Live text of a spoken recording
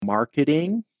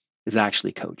marketing is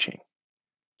actually coaching.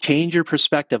 Change your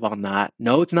perspective on that.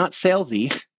 No, it's not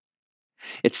salesy.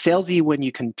 It's salesy when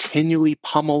you continually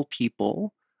pummel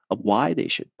people of why they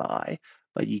should buy,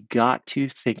 but you got to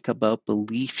think about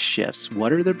belief shifts.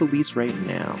 What are their beliefs right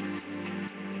now?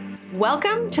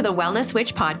 Welcome to the Wellness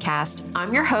Witch podcast.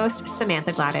 I'm your host,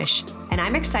 Samantha Gladish, and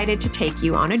I'm excited to take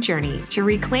you on a journey to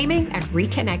reclaiming and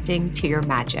reconnecting to your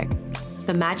magic,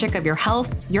 the magic of your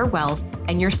health, your wealth,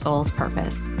 and your soul's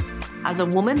purpose. As a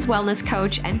woman's wellness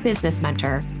coach and business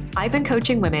mentor, I've been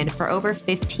coaching women for over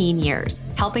 15 years,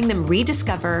 helping them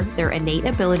rediscover their innate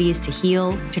abilities to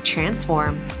heal, to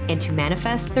transform, and to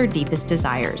manifest their deepest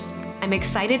desires. I'm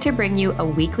excited to bring you a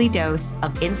weekly dose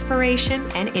of inspiration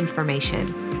and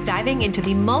information, diving into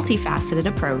the multifaceted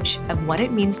approach of what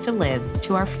it means to live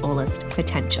to our fullest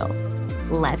potential.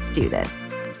 Let's do this.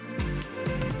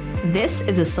 This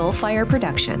is a Soulfire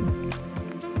production.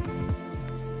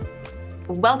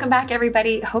 Welcome back,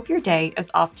 everybody. Hope your day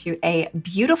is off to a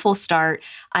beautiful start.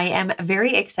 I am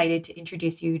very excited to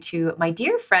introduce you to my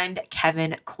dear friend,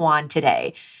 Kevin Kwan,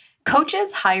 today.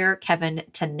 Coaches hire Kevin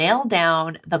to nail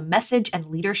down the message and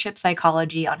leadership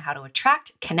psychology on how to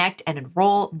attract, connect, and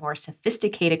enroll more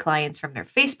sophisticated clients from their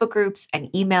Facebook groups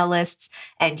and email lists.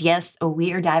 And yes,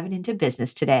 we are diving into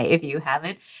business today. If you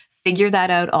haven't figured that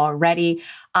out already,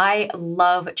 I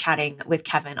love chatting with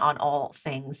Kevin on all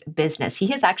things business. He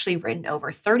has actually written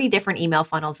over 30 different email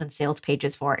funnels and sales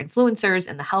pages for influencers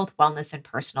in the health, wellness, and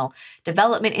personal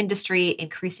development industry,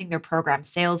 increasing their program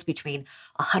sales between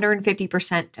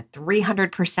 150% to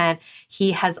 300%.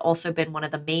 He has also been one of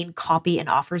the main copy and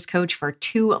offers coach for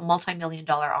 2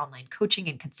 multi-million-dollar online coaching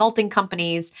and consulting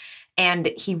companies, and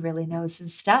he really knows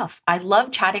his stuff. I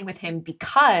love chatting with him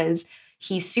because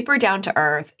he's super down to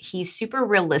earth. He's super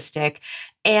realistic.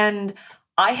 And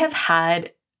I have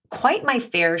had quite my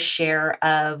fair share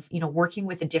of, working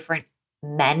with the different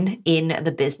men in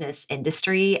the business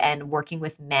industry and working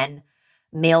with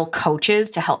male coaches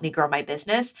to help me grow my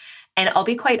business. And I'll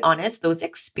be quite honest, those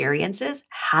experiences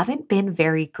haven't been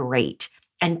very great.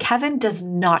 And Kevin does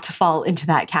not fall into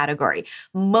that category.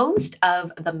 Most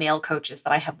of the male coaches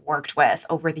that I have worked with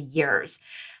over the years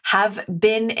have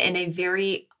been in a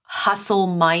very hustle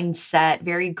mindset,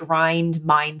 very grind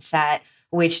mindset,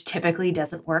 which typically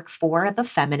doesn't work for the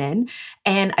feminine.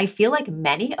 And I feel like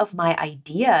many of my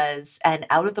ideas and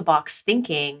out of the box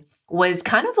thinking was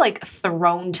kind of like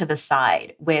thrown to the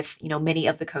side with, many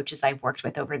of the coaches I've worked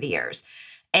with over the years.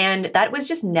 And that was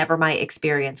just never my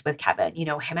experience with Kevin.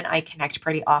 Him and I connect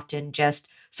pretty often,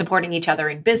 just supporting each other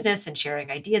in business and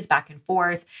sharing ideas back and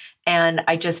forth. And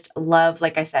I just love,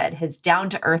 like I said, his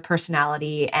down-to-earth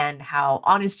personality and how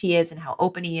honest he is and how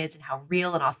open he is and how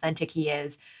real and authentic he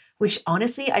is, which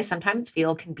honestly, I sometimes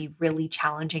feel can be really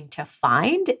challenging to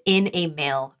find in a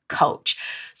male coach.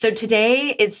 So today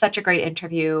is such a great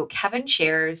interview. Kevin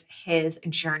shares his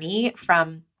journey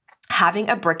from having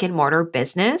a brick and mortar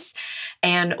business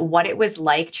and what it was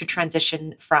like to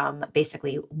transition from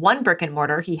basically one brick and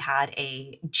mortar. He had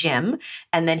a gym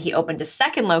and then he opened a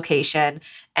second location.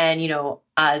 And,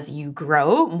 as you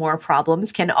grow, more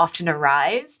problems can often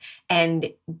arise.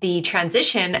 And the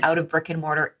transition out of brick and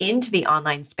mortar into the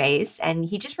online space. And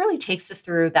he just really takes us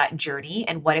through that journey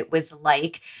and what it was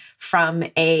like from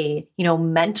a,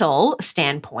 mental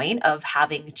standpoint of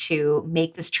having to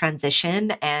make this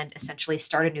transition and essentially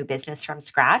start a new business from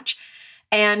scratch.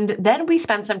 And then we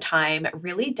spend some time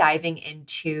really diving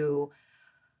into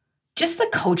just the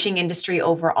coaching industry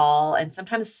overall, and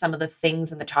sometimes some of the things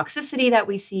and the toxicity that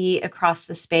we see across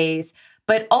the space,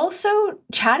 but also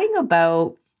chatting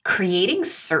about creating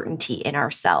certainty in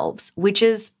ourselves, which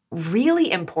is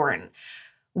really important.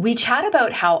 We chat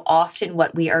about how often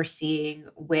what we are seeing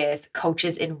with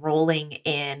coaches enrolling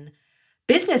in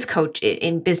business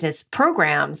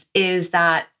programs is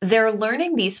that they're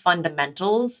learning these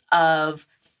fundamentals of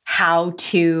how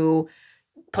to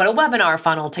put a webinar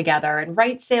funnel together and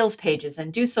write sales pages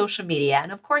and do social media.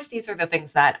 And of course, these are the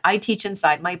things that I teach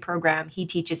inside my program. He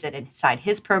teaches it inside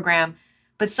his program.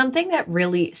 But something that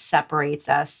really separates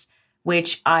us,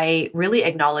 which I really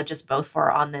acknowledge us both for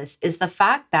on this, is the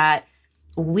fact that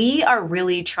we are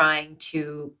really trying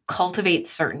to cultivate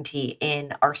certainty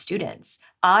in our students.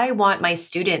 I want my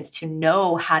students to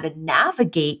know how to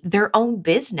navigate their own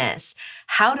business,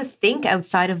 how to think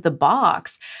outside of the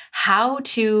box, how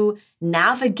to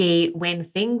navigate when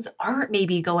things aren't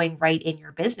maybe going right in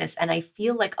your business. And I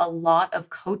feel like a lot of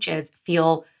coaches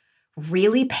feel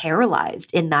really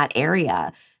paralyzed in that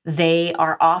area. They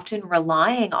are often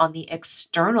relying on the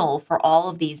external for all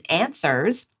of these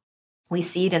answers. we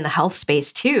see it in the health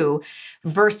space too,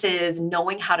 versus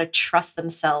knowing how to trust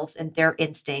themselves and their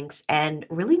instincts and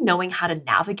really knowing how to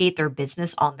navigate their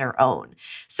business on their own.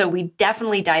 So, we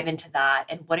definitely dive into that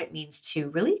and what it means to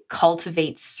really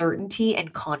cultivate certainty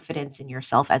and confidence in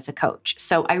yourself as a coach.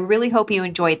 So, I really hope you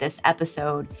enjoyed this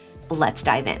episode. Let's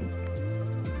dive in.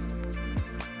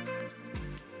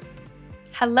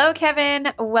 Hello,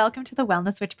 Kevin. Welcome to the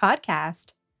Wellness Switch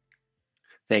podcast.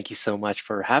 Thank you so much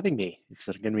for having me. It's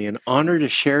going to be an honor to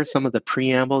share some of the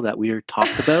preamble that we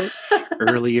talked about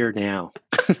earlier now.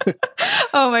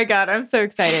 Oh my God, I'm so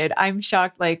excited. I'm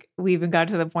shocked. Like, we even got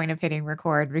to the point of hitting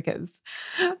record because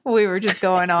we were just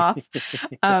going off.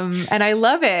 And I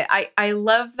love it. I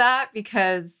love that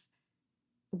because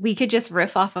we could just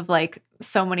riff off of like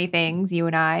so many things, you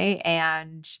and I,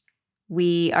 and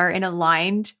we are in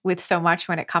aligned with so much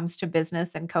when it comes to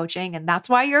business and coaching. And that's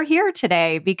why you're here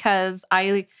today, because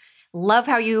I love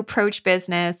how you approach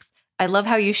business. I love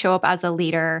how you show up as a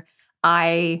leader.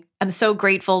 I am so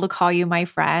grateful to call you my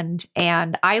friend.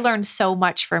 And I learned so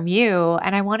much from you.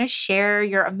 And I want to share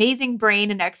your amazing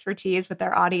brain and expertise with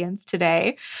our audience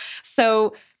today.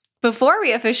 So, before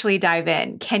we officially dive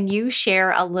in, can you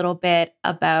share a little bit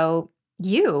about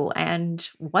you and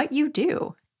what you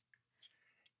do?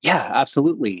 Yeah,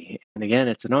 absolutely. And again,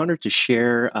 it's an honor to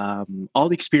share all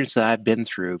the experience that I've been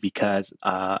through because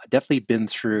I've definitely been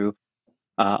through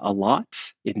a lot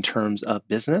in terms of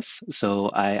business. So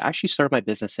I actually started my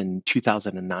business in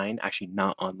 2009, actually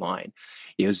not online.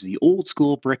 It was the old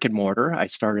school brick and mortar.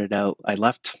 I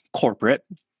left corporate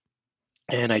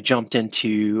and I jumped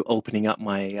into opening up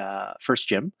my first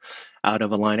gym out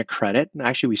of a line of credit. And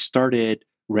actually, we started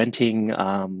renting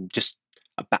just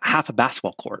half a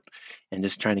basketball court and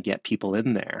just trying to get people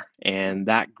in there. And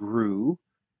that grew.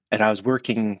 And I was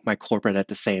working my corporate at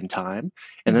the same time.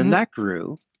 And then Mhm. that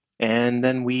grew. And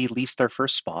then we leased our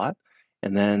first spot.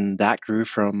 And then that grew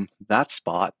from that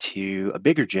spot to a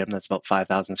bigger gym that's about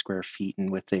 5,000 square feet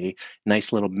and with a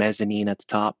nice little mezzanine at the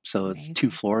top. So it's two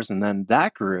Amazing. floors. And then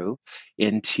that grew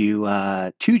into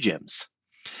two gyms.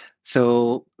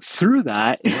 So through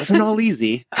that, it wasn't all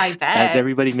easy, I as bet.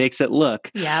 everybody makes it look.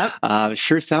 Yep.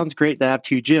 Sure sounds great to have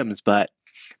two gyms, but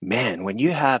man, when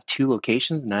you have two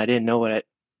locations, and I didn't know it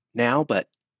now, but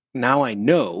now I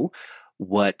know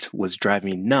what was driving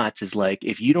me nuts is like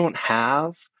if you don't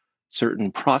have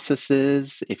certain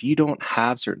processes, if you don't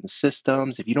have certain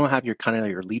systems, if you don't have your kind of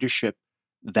your leadership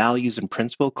values and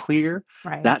principle clear,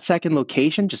 Right. that second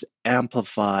location just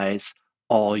amplifies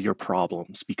all your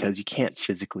problems because you can't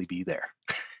physically be there.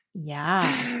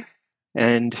 Yeah.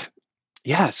 And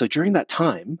yeah, so during that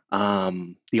time,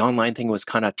 the online thing was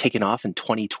kind of taking off in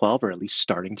 2012, or at least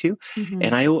starting to. Mhm.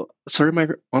 And started my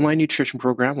online nutrition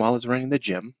program while I was running the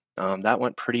gym. That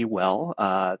went pretty well.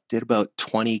 Did about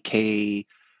 20K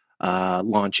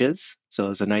launches. So it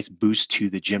was a nice boost to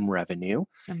the gym revenue.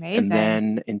 And Amazing.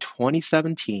 then in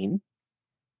 2017,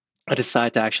 I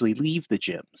decided to actually leave the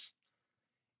gyms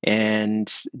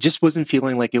and just wasn't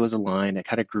feeling like it was aligned. I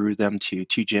kind of grew them to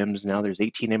two gyms. Now there's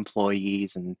 18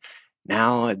 employees, and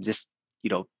now I'm just,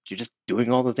 you're just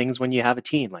doing all the things when you have a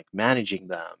team, like managing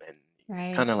them and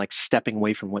Right. kind of like stepping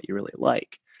away from what you really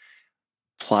like.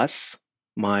 Plus,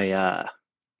 my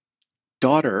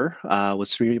daughter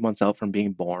was 3 months out from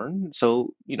being born.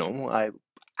 So, I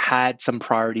had some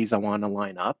priorities I want to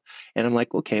line up. And I'm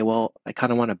like, okay, well, I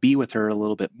kind of want to be with her a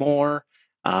little bit more.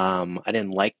 I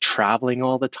didn't like traveling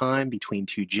all the time between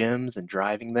two gyms and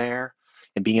driving there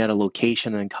and being at a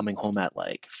location and coming home at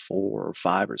like 4 or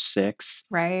 5 or 6.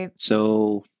 Right.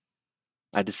 So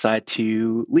I decided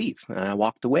to leave. And I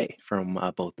walked away from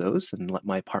both those and let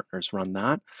my partners run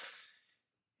that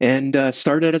and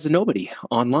started as a nobody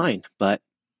online, but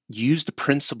used the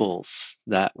principles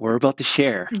that we're about to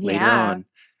share later Yeah.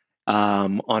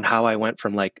 on how I went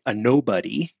from like a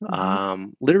nobody,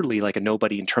 Mhm. literally like a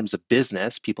nobody in terms of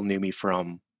business. People knew me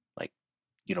from like,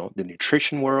 the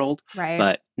nutrition world, Right.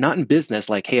 but not in business,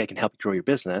 like, hey, I can help you grow your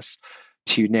business,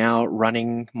 to now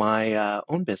running my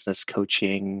own business,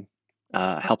 coaching,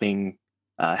 helping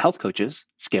health coaches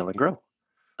scale and grow.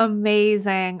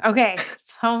 Amazing. Okay.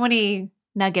 So many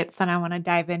nuggets that I want to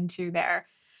dive into there.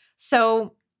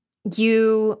 So,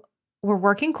 you were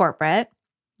working corporate,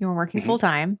 you were working Hmm. full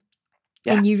time,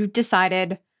 Yeah. and you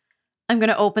decided, I'm going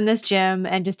to open this gym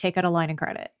and just take out a line of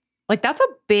credit. Like, that's a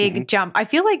Hmm. big jump. I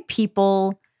feel like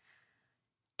people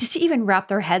just to even wrap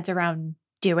their heads around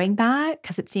doing that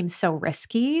because it seems so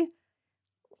risky.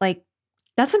 Like,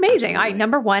 that's amazing. Absolutely.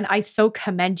 Number one, I so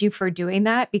commend you for doing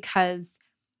that because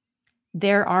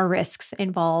there are risks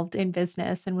involved in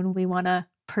business. And when we want to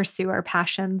pursue our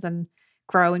passions and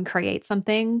grow and create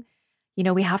something,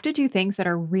 we have to do things that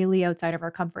are really outside of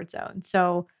our comfort zone.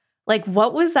 So, like,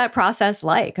 what was that process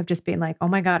like of just being like, oh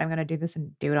my God, I'm going to do this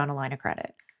and do it on a line of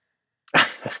credit?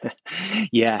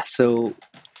 Yeah, so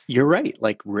you're right.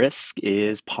 Like risk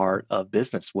is part of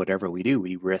business. Whatever we do,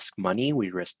 we risk money,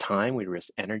 we risk time, we risk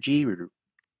energy, we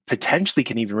potentially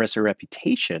can even risk our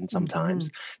reputation sometimes Hmm.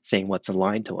 saying what's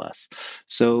aligned to us.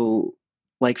 So,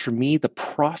 like for me, the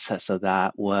process of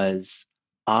that was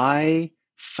I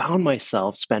found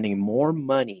myself spending more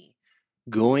money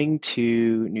going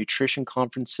to nutrition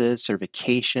conferences,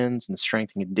 certifications, and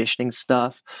strength and conditioning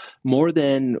stuff more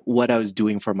than what I was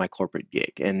doing for my corporate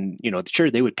gig. And,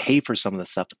 sure, they would pay for some of the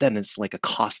stuff, but then it's like a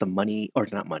cost of money or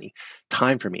not money,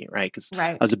 time for me, right? Because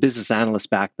Right. I was a business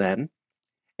analyst back then.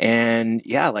 And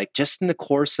yeah, like just in the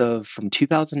course of from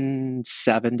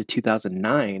 2007 to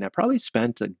 2009, I probably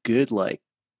spent a good like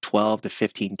 12 to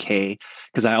 15K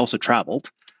because I also traveled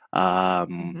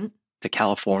um, Hmm. to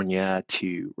California,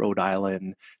 to Rhode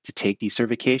Island to take these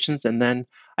certifications. And then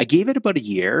I gave it about a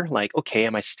year, like, okay,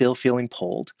 am I still feeling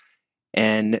pulled?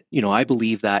 And, I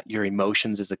believe that your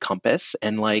emotions is a compass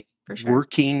and like For sure.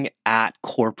 working at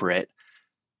corporate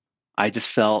I just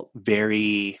felt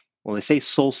very, well, they say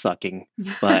soul sucking,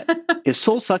 but it's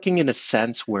soul sucking in a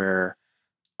sense where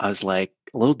I was like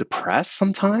a little depressed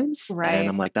sometimes. And Right.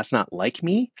 I'm like, that's not like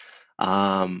me.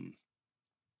 Um,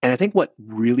 and I think what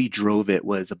really drove it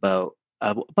was about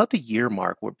the year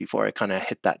mark where before I kind of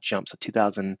hit that jump. So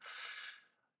 2000,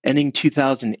 ending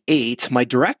 2008, my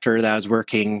director that I was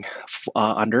working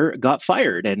under got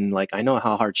fired. And like, I know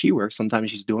how hard she works.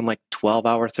 Sometimes she's doing like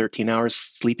 12-hour, 13 hours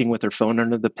sleeping with her phone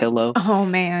under the pillow Oh,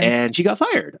 man. and she got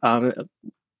fired.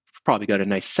 Probably got a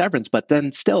nice severance, but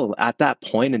then still at that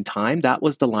point in time, that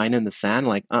was the line in the sand.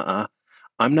 Like,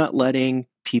 I'm not letting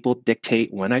people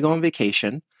dictate when I go on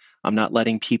vacation. I'm not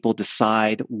letting people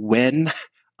decide when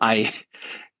I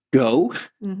go.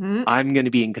 Hmm. I'm going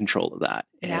to be in control of that,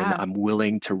 and Yeah. I'm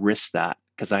willing to risk that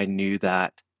because I knew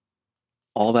that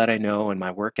all that I know and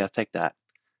my work ethic that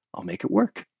I'll make it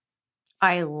work.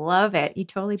 I love it. You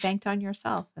totally banked on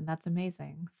yourself, and that's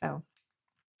amazing. So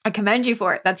I commend you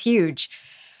for it. That's huge.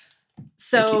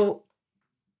 Thank you. So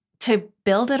to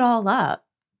build it all up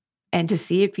and to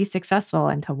see it be successful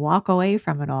and to walk away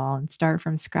from it all and start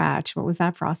from scratch, what was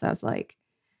that process like?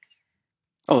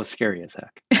 Oh, it's scary as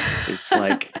heck. It's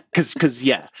like, because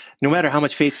yeah, no matter how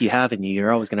much faith you have in you,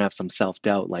 you're always gonna have some self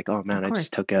doubt. Like, oh Of man, I just course.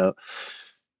 took out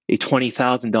a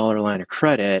 $20,000 line of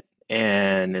credit,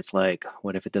 and it's like,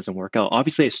 what if it doesn't work out?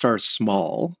 Obviously, it started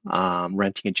small,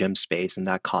 renting a gym space, and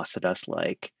that costed us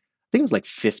like, I think it was like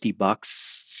 $50,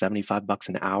 $75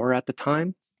 an hour at the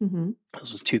time. Hmm.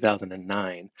 This was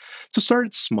 2009. So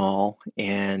started small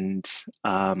and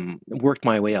worked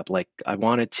my way up. Like I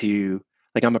wanted to,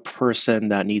 like I'm a person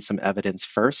that needs some evidence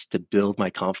first to build my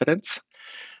confidence.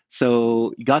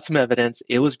 So you got some evidence.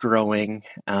 It was growing.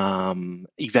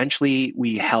 Eventually,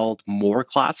 we held more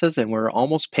classes, and we're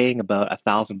almost paying about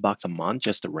 $1,000 a month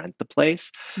just to rent the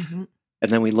place. Hmm.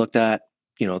 And then we looked at,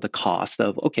 the cost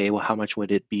of, okay, well, how much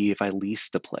would it be if I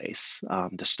leased the place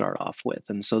to start off with?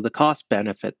 And so the cost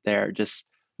benefit there just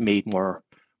made more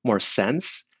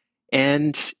sense.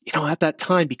 And, at that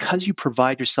time, because you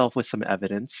provide yourself with some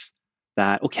evidence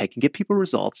that, okay, I can get people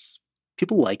results,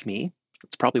 people like me.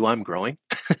 That's probably why I'm growing.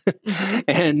 Hmm.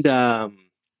 And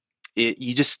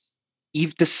you just,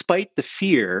 despite the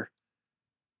fear,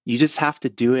 you just have to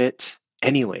do it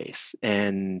anyways.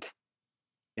 And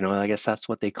I guess that's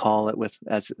what they call it with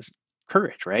as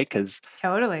courage, right? Because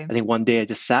Totally. I think one day I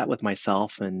just sat with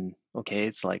myself and okay,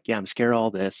 it's like, yeah, I'm scared of all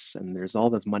this, and there's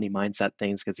all those money mindset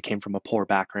things because it came from a poor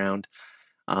background.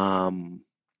 Um,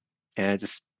 and I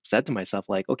just said to myself,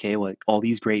 like, okay, well, like all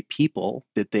these great people,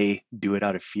 did they do it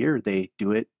out of fear? Or they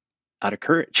do it out of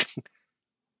courage.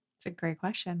 It's a great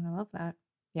question. I love that.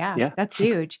 Yeah, Yeah. that's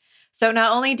huge. So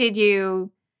not only did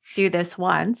you do this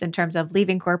once in terms of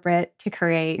leaving corporate to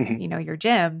create, Mhm. your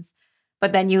gyms,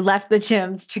 but then you left the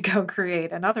gyms to go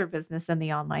create another business in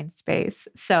the online space.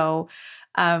 So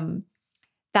um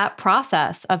that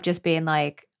process of just being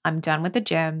like, I'm done with the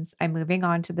gyms, I'm moving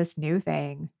on to this new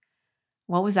thing.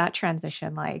 What was that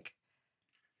transition like?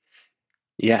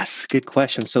 Yes, good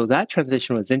question. So that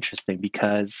transition was interesting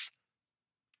because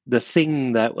the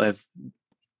thing that's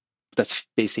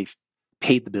basically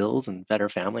paid the bills and fed our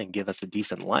family and give us a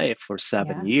decent life for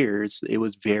seven Yeah, years, it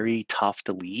was very tough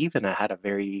to leave. And I had a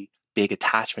very big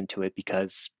attachment to it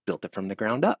because built it from the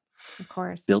ground up, of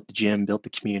course. built the gym, built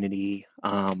the community.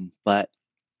 But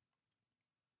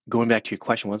going back to your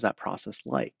question, what was that process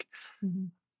like?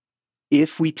 Mhm.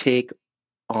 If we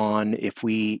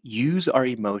use our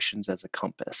emotions as a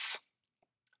compass,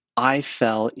 I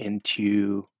fell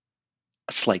into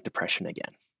a slight depression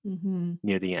again Hmm.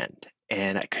 near the end.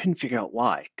 And I couldn't figure out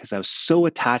why, because I was so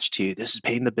attached to this is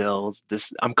paying the bills.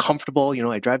 This I'm comfortable.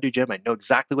 I drive to the gym. I know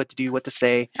exactly what to do, what to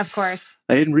say. Of course.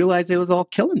 I didn't realize it was all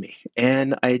killing me.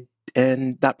 And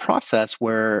that process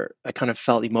where I kind of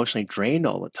felt emotionally drained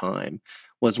all the time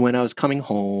was when I was coming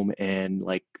home, and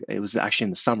like it was actually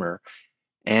in the summer,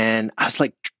 and I was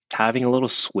like having a little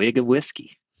swig of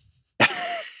whiskey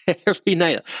every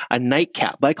night, a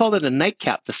nightcap. But I called it a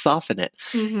nightcap to soften it.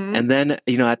 Hmm. And then,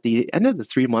 at the end of the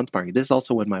 3 month mark, this is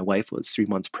also when my wife was 3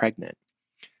 months pregnant.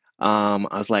 I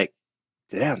was like,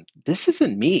 damn, this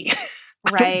isn't me. I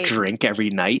don't Right. drink every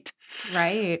night.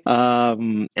 Right.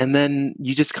 And then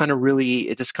you just kind of really,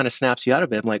 it just kind of snaps you out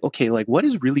of it. I'm like, okay, like what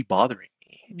is really bothering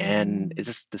me? And Hmm. it's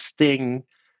just this thing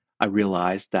I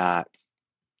realized that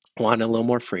I wanted a little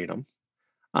more freedom.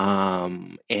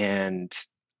 And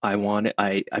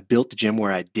I built the gym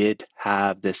where I did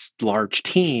have this large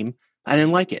team. I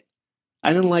didn't like it.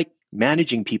 I didn't like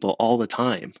managing people all the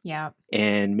time Yeah.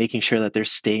 and making sure that they're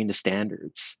staying to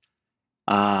standards.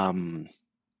 Um,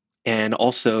 and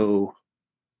also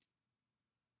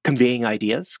conveying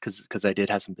ideas because I did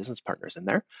have some business partners in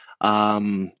there.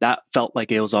 That felt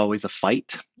like it was always a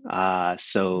fight.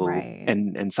 So Right.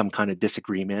 and some kind of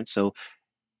disagreement. So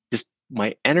just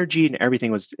my energy and everything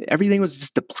was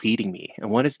just depleting me. And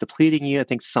when it's depleting you, I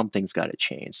think something's got to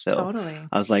change. So Totally.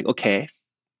 I was like, okay,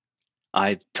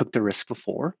 I took the risk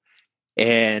before,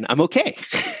 and I'm okay.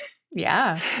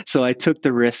 Yeah. So I took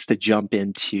the risk to jump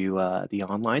into the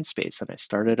online space, and I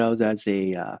started out as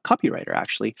a copywriter,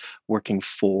 actually working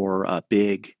for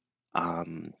big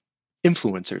um,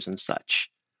 influencers and such.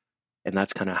 And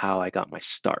that's kind of how I got my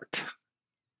start.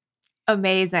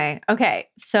 Amazing. Okay.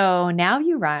 So now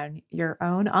you run your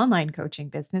own online coaching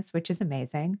business, which is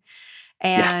amazing.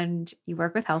 Yeah. And you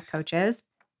work with health coaches.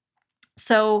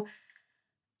 So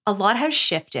a lot has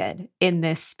shifted in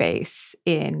this space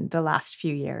in the last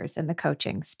few years in the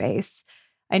coaching space.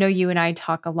 I know you and I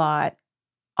talk a lot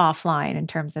offline in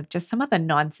terms of just some of the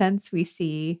nonsense we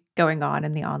see going on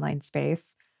in the online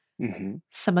space, hmm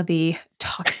some of the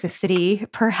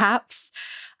toxicity, perhaps.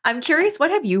 I'm curious,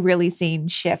 what have you really seen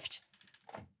shift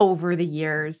over the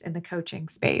years in the coaching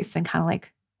space and kind of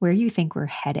like where you think we're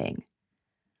heading?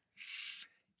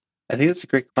 I think that's a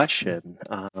great question.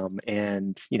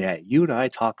 And, you and I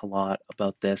talk a lot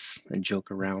about this and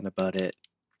joke around about it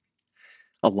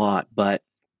a lot, but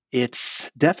it's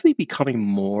definitely becoming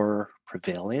more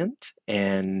prevalent.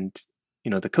 And,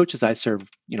 the coaches I serve,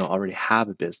 already have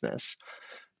a business,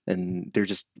 and they're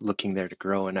just looking there to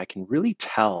grow. And I can really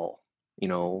tell, you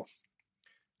know,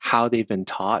 how they've been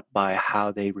taught by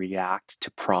how they react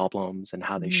to problems and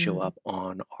how they show Mm, up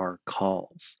on our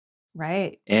calls.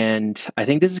 right. And I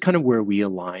think this is kind of where we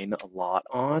align a lot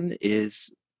on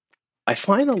is I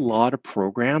find a lot of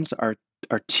programs are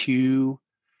too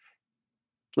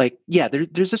like yeah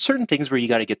there's a certain things where you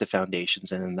got to get the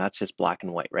foundations in, and that's just black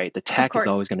and white, right? The Of tech is course.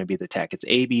 always going to be the tech. It's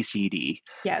ABCD.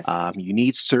 Yes. You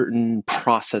need certain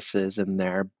processes in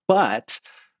there, but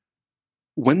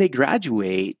when they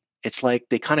graduate, it's like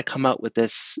they kind of come out with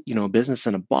this, business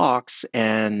in a box,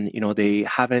 and they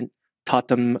haven't taught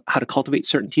them how to cultivate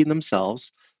certainty in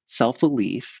themselves,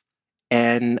 self-belief,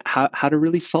 and how to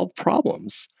really solve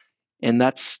problems. And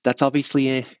that's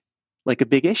obviously like a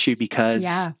big issue, because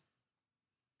Yeah.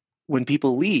 when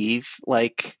people leave,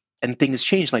 like, and things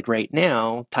change, like right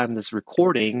now, time of this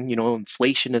recording,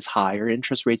 inflation is higher,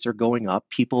 interest rates are going up,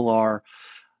 people are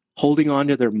holding on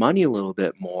to their money a little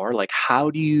bit more. Like, how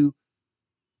do you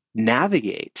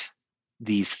navigate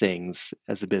these things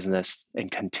as a business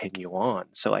and continue on?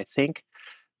 So I think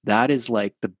that is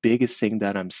like the biggest thing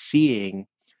that I'm seeing,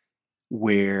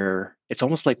 where it's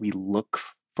almost like we look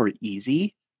for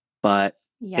easy, but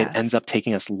it ends Yes. up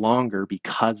taking us longer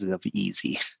because of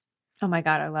easy. Oh my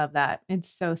God, I love that. It's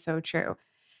so, so true.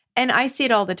 And I see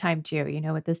it all the time too,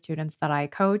 with the students that I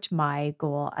coach. My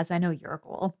goal, as I know your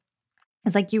goal,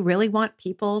 is like you really want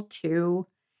people to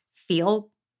feel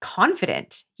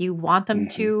confident. You want them hmm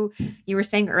to, you were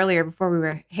saying earlier before we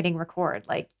were hitting record,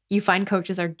 like you find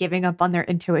coaches are giving up on their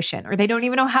intuition or they don't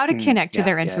even know how to connect to Yeah,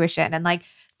 their yeah, intuition. And like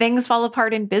things fall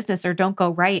apart in business or don't go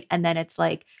right. And then it's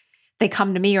like, they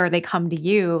come to me or they come to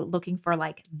you looking for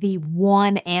like the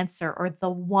one answer or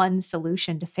the one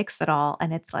solution to fix it all.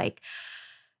 And it's like,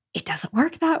 it doesn't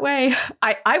work that way.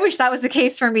 I wish that was the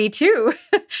case for me too.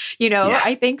 yeah,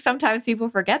 I think sometimes people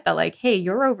forget that, like, hey,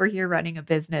 you're over here running a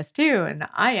business too, and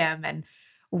I am. And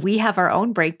we have our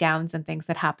own breakdowns and things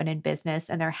that happen in business.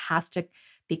 And there has to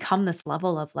become this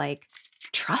level of like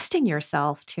trusting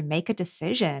yourself to make a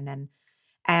decision.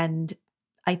 And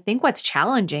I think what's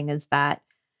challenging is that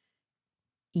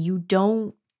you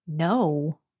don't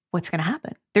know what's going to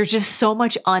happen. There's just so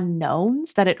much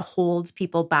unknowns that it holds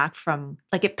people back from,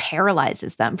 like, it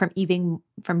paralyzes them from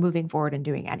moving forward and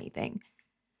doing anything.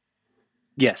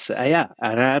 Yes, yeah,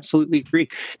 and I absolutely agree.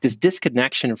 This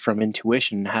disconnection from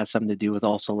intuition has something to do with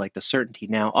also like the certainty.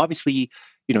 Now, obviously,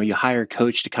 you hire a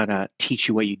coach to kind of teach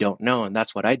you what you don't know, and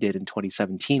that's what I did in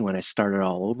 2017 when I started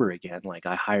all over again. Like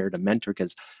I hired a mentor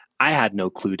because I had no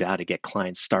clue to how to get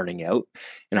clients starting out,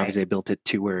 and Right. obviously I built it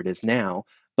to where it is now.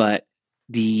 But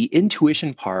the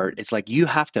intuition part, it's like you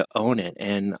have to own it,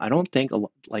 and I don't think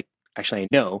like actually I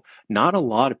know not a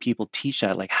lot of people teach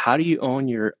that. Like, how do you own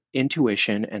your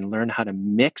intuition and learn how to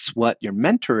mix what your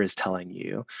mentor is telling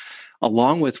you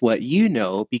along with what you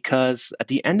know? Because at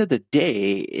the end of the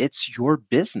day, it's your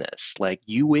business. Like,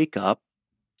 you wake up,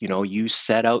 you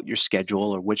set out your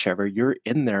schedule or whichever, you're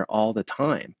in there all the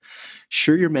time.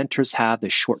 Sure, your mentors have the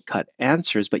shortcut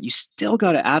answers, but you still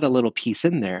got to add a little piece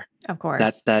in there Of that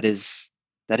course. that is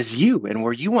that is you and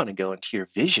where you want to go into your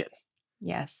vision.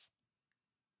 Yes.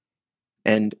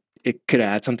 And it could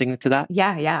add something to that.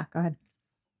 Yeah. Yeah. Go ahead.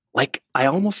 Like, I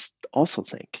almost also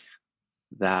think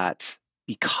that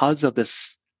because of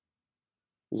this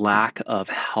lack of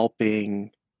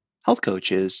helping health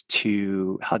coaches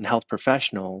and health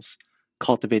professionals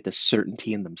cultivate the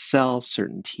certainty in themselves,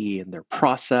 certainty in their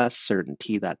process,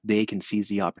 certainty that they can seize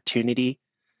the opportunity,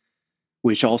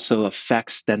 which also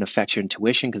affects your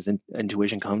intuition because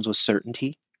intuition comes with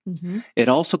certainty. Mm-hmm. It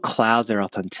also clouds their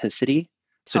authenticity.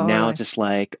 So now it's Totally. just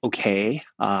like, okay,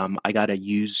 I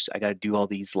gotta do all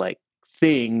these like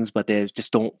things, but they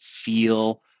just don't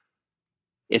feel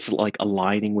it's like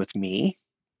aligning with me.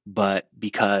 But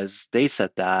because they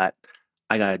said that,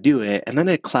 I gotta do it. And then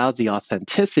it clouds the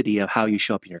authenticity of how you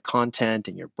show up in your content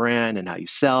and your brand and how you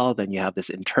sell. Then you have this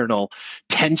internal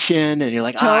tension and you're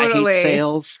like, I hate Totally.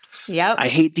 sales. Yep. I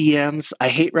hate DMs. I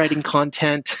hate writing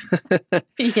content.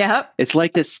 Yep. It's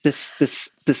like this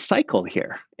cycle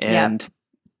here. Yep. And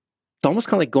it's almost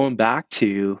kind of like going back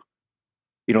to,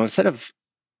 instead of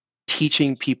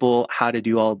teaching people how to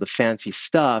do all the fancy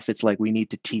stuff, it's like we need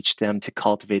to teach them to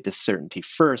cultivate this certainty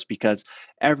first because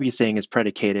everything is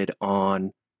predicated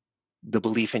on the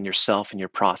belief in yourself and your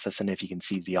process and if you can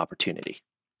seize the opportunity.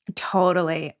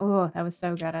 Totally. Oh, that was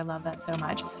so good. I love that so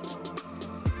much.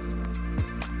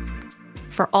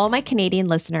 For all my Canadian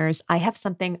listeners, I have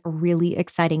something really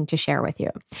exciting to share with you.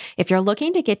 If you're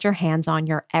looking to get your hands on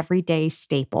your everyday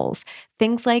staples,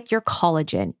 things like your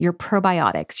collagen, your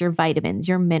probiotics, your vitamins,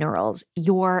 your minerals,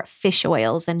 your fish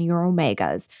oils, and your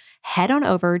omegas, head on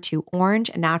over to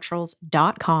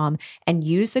orangenaturals.com and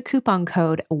use the coupon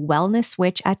code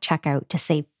WellnessSwitch at checkout to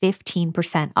save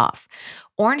 15% off.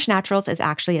 Orange Naturals is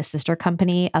actually a sister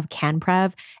company of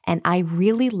CanPrev, and I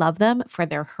really love them for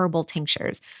their herbal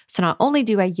tinctures. So not only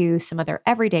do I use some of their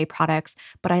everyday products,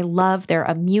 but I love their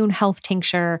immune health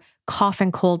tincture, cough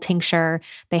and cold tincture.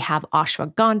 They have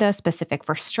ashwagandha specific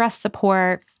for stress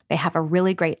support. They have a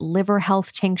really great liver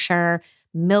health tincture,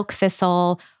 milk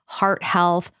thistle, heart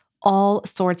health, all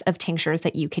sorts of tinctures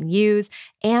that you can use.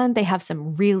 And they have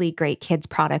some really great kids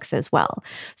products as well.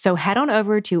 So head on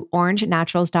over to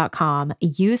orangenaturals.com,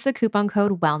 use the coupon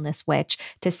code WellnessWitch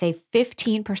to save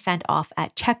 15% off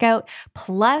at checkout.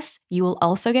 Plus, you will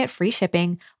also get free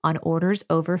shipping on orders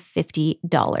over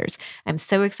 $50. I'm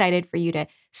so excited for you to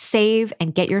save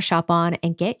and get your shop on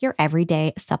and get your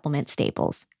everyday supplement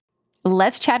staples.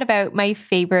 Let's chat about my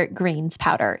favorite greens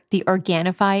powder, the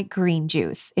Organifi Green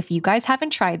Juice. If you guys haven't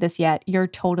tried this yet, you're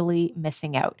totally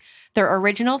missing out. Their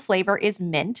original flavor is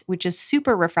mint, which is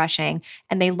super refreshing,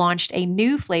 and they launched a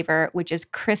new flavor, which is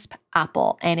crisp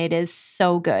apple, and it is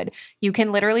so good. You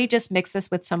can literally just mix this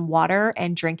with some water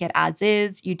and drink it as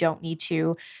is. You don't need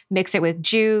to mix it with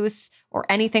juice or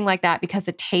anything like that because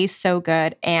it tastes so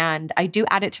good, and I do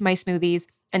add it to my smoothies.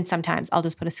 And sometimes I'll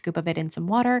just put a scoop of it in some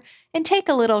water and take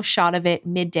a little shot of it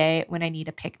midday when I need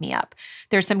a pick me up.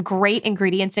 There's some great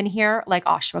ingredients in here, like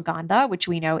ashwagandha, which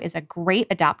we know is a great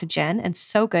adaptogen and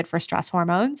so good for stress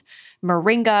hormones,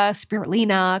 moringa,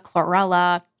 spirulina,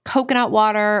 chlorella, coconut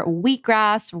water,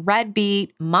 wheatgrass, red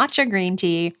beet, matcha green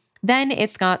tea. Then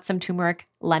it's got some turmeric,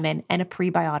 lemon, and a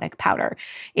prebiotic powder.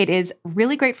 It is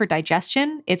really great for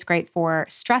digestion. It's great for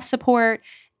stress support,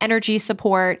 energy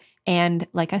support. And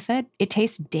like I said, it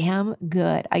tastes damn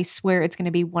good. I swear it's going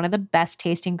to be one of the best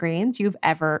tasting greens you've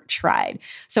ever tried.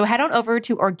 So head on over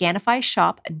to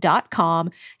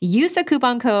organifishop.com, use the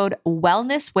coupon code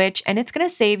WellnessWitch, and it's going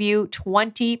to save you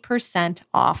 20%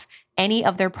 off any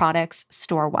of their products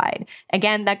store-wide.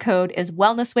 Again, that code is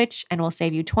WellnessWitch and will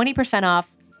save you 20% off.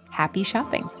 Happy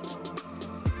shopping.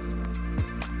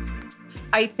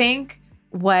 I think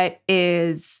what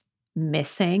is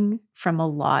missing from a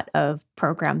lot of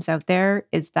programs out there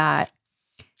is that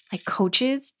like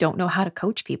coaches don't know how to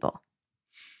coach people.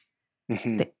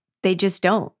 Hmm. They just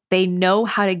don't. They know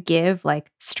how to give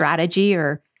like strategy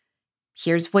or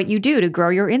here's what you do to grow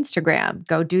your Instagram.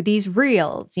 Go do these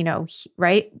reels,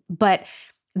 right? But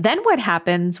then what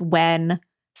happens when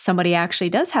somebody actually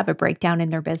does have a breakdown in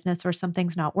their business or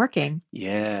something's not working?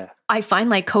 Yeah. I find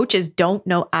like coaches don't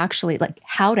know actually like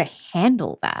how to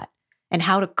handle that and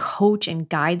how to coach and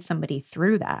guide somebody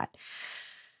through that.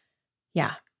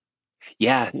 Yeah,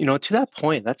 Yeah, to that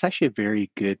point, that's actually a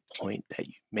very good point that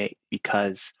you make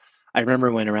because I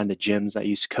remember when around the gyms, I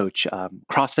used to coach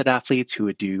CrossFit athletes who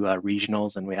would do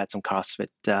regionals, and we had some CrossFit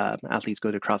athletes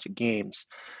go to CrossFit games.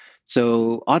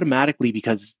 So automatically,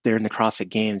 because they're in the CrossFit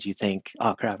games, you think,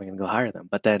 oh crap, I'm going to go hire them.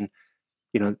 But then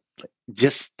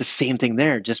just the same thing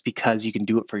there. Just because you can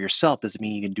do it for yourself doesn't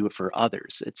mean you can do it for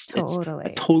others. It's a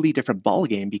totally. totally different ball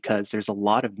game because there's a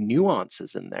lot of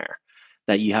nuances in there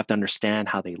that you have to understand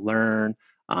how they learn,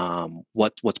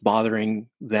 what's bothering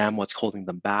them, what's holding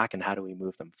them back, and how do we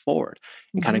move them forward.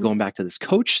 And kind of Hmm. going back to this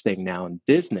coach thing now in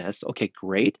business. Okay,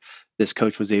 great. This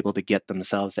coach was able to get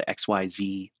themselves to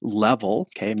XYZ level.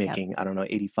 Okay, Yep. making I don't know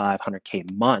 85, 100K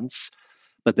months,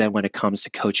 but then when it comes to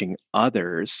coaching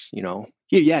others,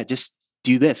 yeah, yeah, just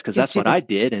do this because Just that's do what I this.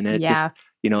 did. And it just,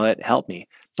 Yeah. it helped me.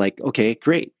 It's like, okay,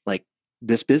 great. Like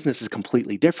this business is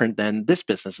completely different than this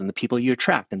business and the people you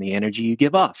attract and the energy you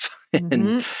give off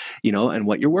and, Hmm. and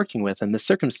what you're working with and the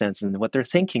circumstances and what they're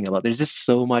thinking about. There's just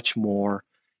so much more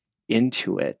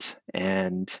into it.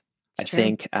 And It's I true.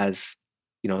 think as,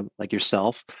 like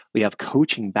yourself, we have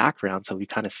coaching background. So we've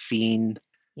kind of seen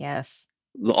Yes.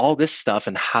 all this stuff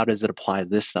and how does it apply to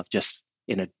this stuff just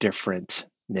in a different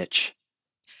niche.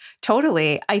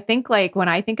 Totally. I think like when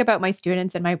I think about my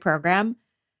students in my program,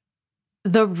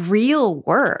 the real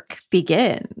work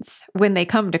begins when they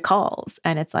come to calls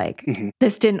and it's like, Hmm.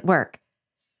 this didn't work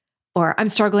or I'm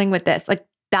struggling with this. Like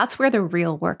that's where the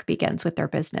real work begins with their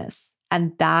business.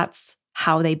 And that's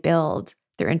how they build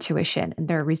their intuition and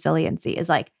their resiliency is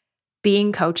like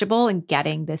being coachable and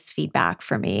getting this feedback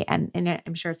from me. And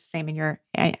I'm sure it's the same in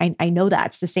I know that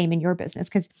it's the same in your business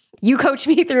because you coach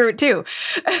me through it too.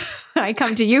 I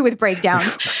come to you with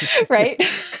breakdowns, right?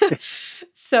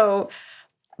 So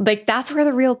like that's where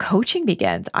the real coaching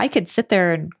begins. I could sit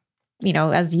there and,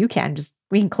 as you can, just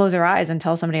we can close our eyes and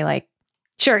tell somebody like,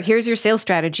 sure, here's your sales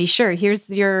strategy. Sure, here's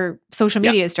your social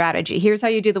Yeah. media strategy. Here's how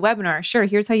you do the webinar. Sure,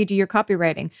 here's how you do your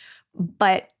copywriting.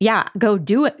 But yeah, go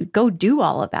do it. Go do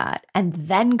all of that and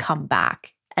then come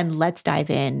back and let's dive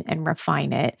in and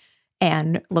refine it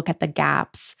and look at the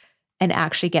gaps and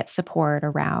actually get support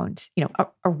around,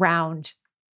 around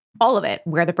all of it,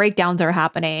 where the breakdowns are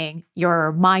happening,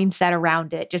 your mindset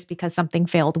around it, just because something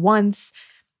failed once,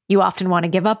 you often want to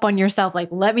give up on yourself. Like,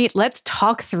 let's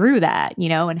talk through that,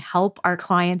 and help our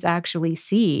clients actually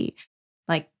see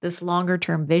like this longer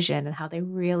term vision and how they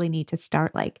really need to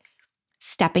start like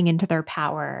stepping into their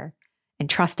power and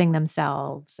trusting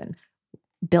themselves and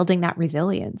building that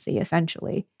resiliency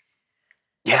essentially.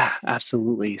 Yeah,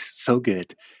 absolutely. So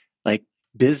good. Like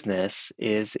business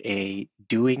is a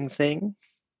doing thing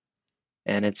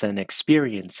and it's an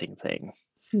experiencing thing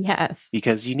Yes.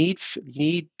 because you need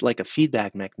like a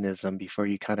feedback mechanism before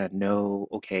you kind of know,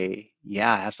 okay,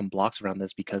 yeah, I have some blocks around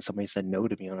this because somebody said no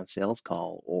to me on a sales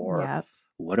call, or Yep.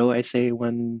 what do I say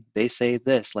when they say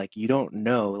this? Like you don't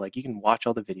know, like you can watch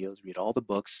all the videos, read all the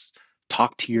books,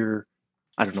 talk to your,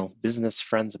 I don't know, business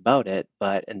friends about it,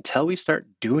 but until we start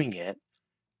doing it,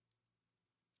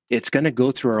 it's going to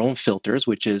go through our own filters,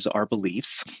 which is our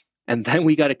beliefs. And then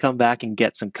we got to come back and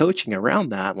get some coaching around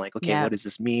that. Like, okay, what Yep. does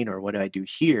this mean? Or what do I do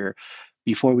here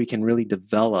before we can really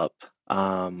develop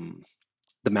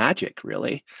the magic,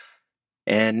 really?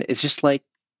 And it's just like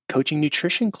coaching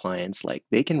nutrition clients. Like,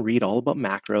 they can read all about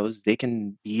macros, they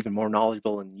can be even more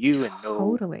knowledgeable than you and know.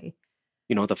 Totally.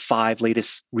 The five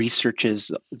latest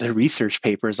the research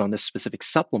papers on this specific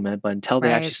supplement, but until they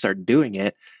Right. actually start doing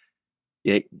it,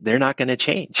 they're not going to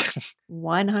change.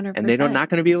 And they're 100%. not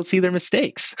going to be able to see their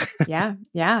mistakes. Yeah,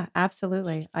 yeah,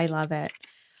 absolutely. I love it.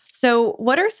 So,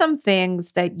 what are some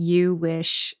things that you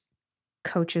wish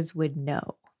coaches would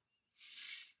know?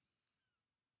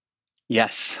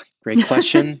 Yes, great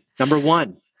question. Number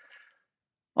one,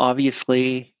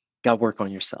 obviously, got to work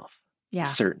on yourself. Yeah,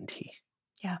 Certainty.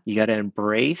 yeah. You got to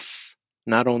embrace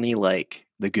not only like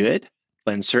the good,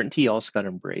 but uncertainty, you also got to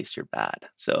embrace your bad.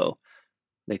 So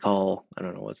they call, I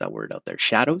don't know, what's that word out there?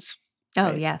 Shadows, Oh,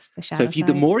 right? yes, the So shadow if you,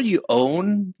 the side. more you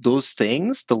own those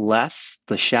things, the less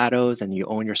the shadows, and you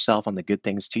own yourself on the good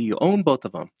things too. You own both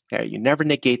of them. Okay, you never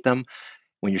negate them.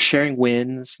 When you're sharing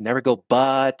wins, never go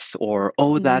but or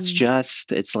oh that's Mm,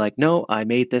 just. It's like no, I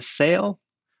made this sale,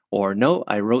 or no,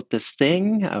 I wrote this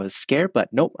thing. I was scared, but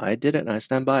nope, I did it and I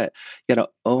stand by it. You got to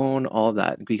own all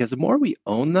that because the more we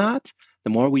own that,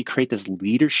 the more we create this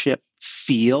leadership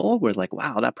feel. We're like,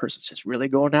 wow, that person's just really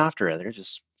going after it. They're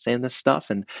just saying this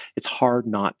stuff, and it's hard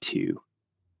not to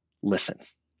listen.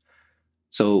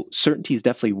 So certainty is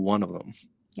definitely one of them.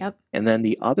 yep. And then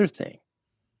the other thing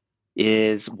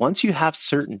is once you have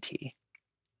certainty,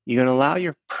 you're going to allow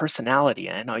your personality.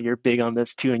 I know you're big on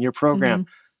this too in your program. Hmm.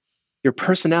 Your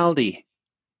personality,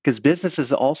 because business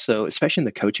is also, especially in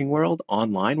the coaching world,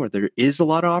 online, where there is a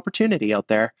lot of opportunity out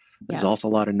there, there's Yep. also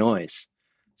a lot of noise.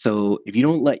 So if you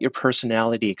don't let your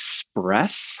personality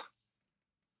express,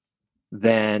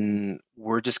 then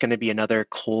we're just going to be another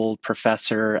cold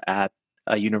professor at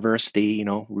a university,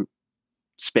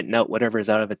 spitting out whatever is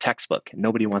out of a textbook, and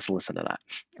nobody wants to listen to that.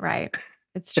 Right.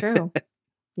 It's true.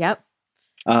 Yep.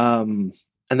 Um,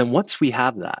 and then once we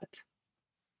have that,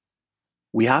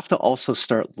 we have to also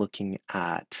start looking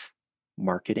at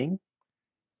marketing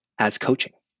as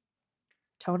coaching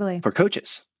Totally. for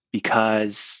coaches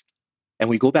because, and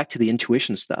we go back to the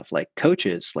intuition stuff, like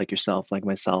coaches like yourself, like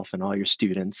myself, and all your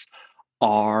students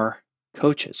are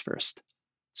coaches first.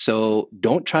 So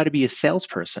don't try to be a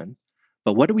salesperson.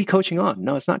 But what are we coaching on?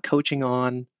 No, it's not coaching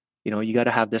on, you got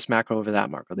to have this macro over that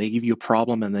macro. They give you a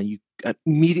problem and then you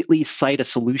immediately cite a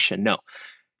solution. No,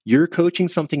 you're coaching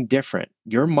something different.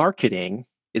 Your marketing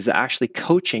is actually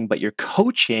coaching, but you're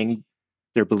coaching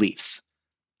their beliefs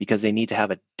because they need to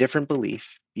have a different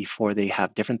belief before they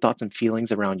have different thoughts and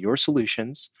feelings around your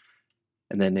solutions.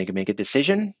 And then they can make a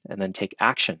decision and then take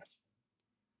action.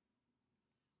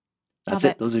 That's Love it.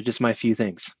 it. Those are just my few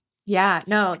things. Yeah.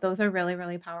 No, those are really,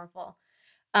 really powerful.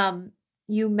 Um,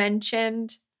 you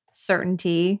mentioned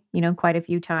certainty, quite a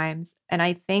few times. And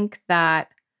I think that,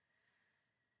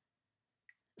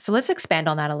 so let's expand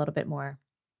on that a little bit more.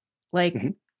 Like,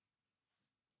 Mhm.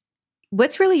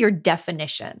 what's really your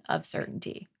definition of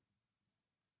certainty?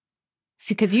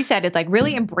 Because you said it's like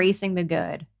really embracing the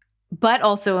good, but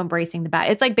also embracing the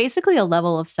bad. It's like basically a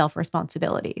level of self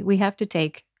responsibility. We have to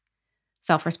take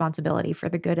self responsibility for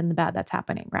the good and the bad that's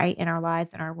happening, right? In our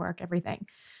lives, in our work, everything.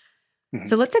 Mhm.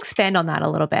 So let's expand on that a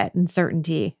little bit and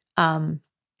certainty.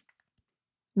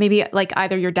 Maybe like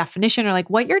either your definition or like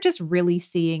what you're just really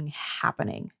seeing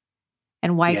happening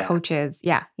and why Yeah. coaches.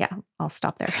 Yeah. Yeah. I'll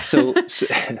stop there. So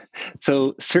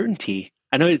certainty.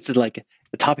 I know it's like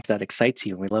a topic that excites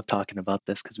you, and we love talking about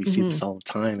this because we see Hmm. this all the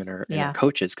time in our Yeah.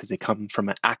 coaches because they come from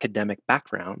an academic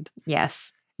background.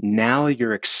 Yes. Now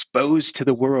you're exposed to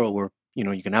the world where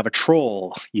you can have a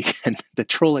troll, you can the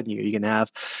troll in you, you can have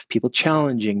people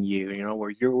challenging you, where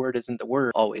your word isn't the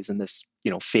word always in this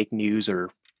fake news or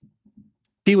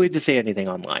people to say anything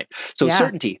online. So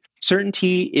Yeah.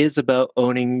 certainty is about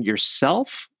owning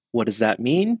yourself. What does that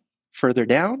mean? Further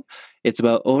down, it's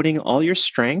about owning all your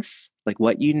strengths, like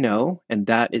what you know, and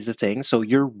that is the thing. So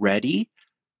you're ready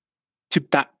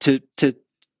to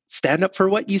stand up for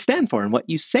what you stand for and what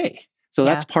you say. So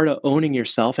that's Yeah. part of owning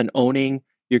yourself and owning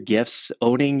your gifts,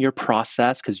 owning your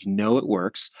process because you know it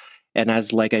works. And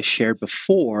as like I shared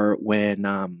before, when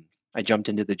I jumped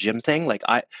into the gym thing, like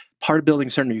I part of building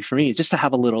certainty for me is just to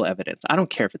have a little evidence. I don't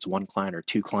care if it's one client or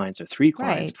two clients or three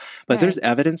clients, Right. but if there's Right.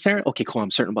 evidence there, okay, cool.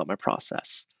 I'm certain about my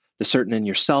process. The certain in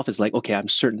yourself is like, okay, I'm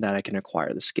certain that I can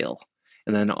acquire the skill.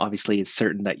 And then obviously it's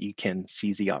certain that you can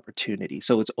seize the opportunity.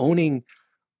 So it's owning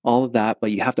all of that,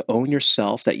 but you have to own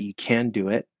yourself that you can do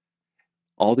it,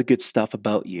 all the good stuff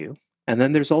about you. And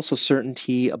then there's also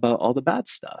certainty about all the bad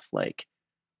stuff. Like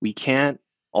we can't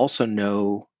also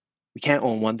know, we can't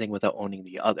own one thing without owning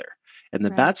the other. And the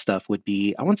Right. bad stuff would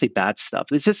be, I wouldn't say bad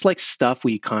stuff, it's just like stuff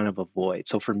we kind of avoid.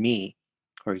 So for me,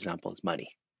 for example, is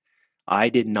money. I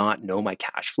did not know my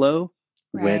cash flow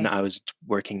when Right. I was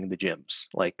working in the gyms.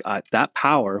 Like that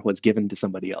power was given to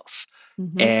somebody else.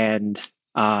 Hmm. And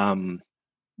um,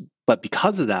 but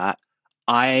because of that,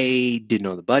 I didn't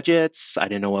know the budgets. I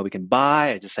didn't know what we can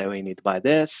buy. I just say, oh, you need to buy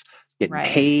this, getting Right.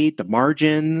 paid, the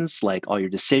margins, like all your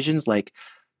decisions. Like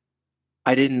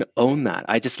I didn't own that.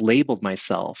 I just labeled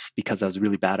myself because I was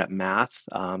really bad at math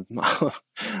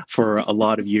for a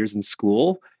lot of years in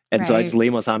school. And so I just Right.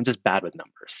 labeled myself, I'm just bad with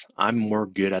numbers. I'm more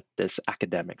good at this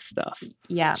academic stuff. Yeah.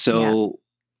 Yeah. So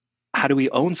how do we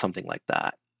own something like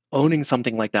that? Owning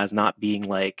something like that is not being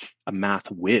like a math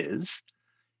whiz.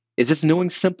 It's just knowing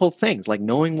simple things like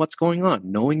knowing what's going on,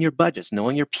 knowing your budgets,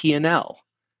 knowing your P&L,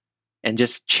 and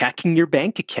just checking your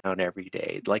bank account every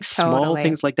day, like small Totally.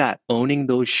 things like that, owning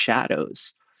those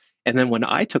shadows. And then when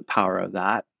I took power of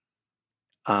that,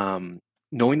 um,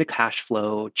 knowing the cash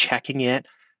flow, checking it,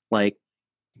 like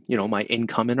my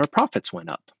income and our profits went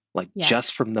up, like just Yes,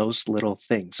 from those little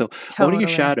things. So owning your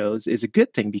totally. shadows is a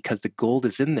good thing because the gold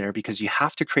is in there, because you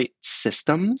have to create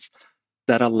systems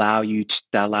that allow you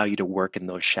to work in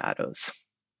those shadows.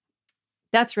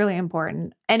 That's really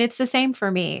important. And it's the same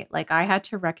for me. Like I had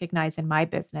to recognize in my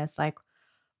business, like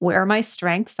where my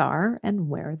strengths are and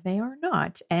where they are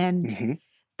not. And Hmm.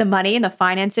 the money and the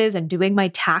finances and doing my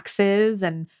taxes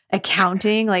and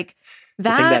accounting, like The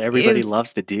thing that that everybody is,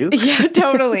 loves to do. yeah,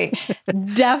 totally.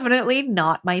 Definitely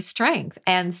not my strength.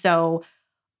 And so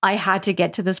I had to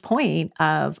get to this point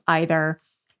of either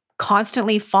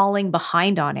constantly falling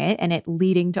behind on it and it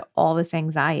leading to all this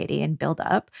anxiety and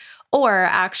buildup, or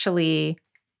actually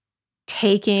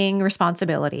taking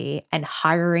responsibility and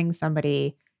hiring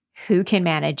somebody who can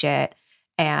manage it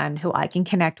and who I can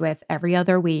connect with every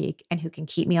other week and who can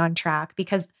keep me on track,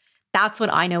 because that's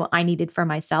what I know I needed for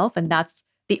myself. And that's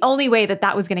the only way that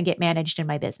that was going to get managed in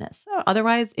my business.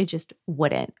 Otherwise, it just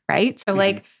wouldn't. Right. So, Hmm.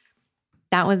 like,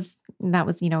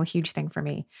 a huge thing for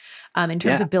me in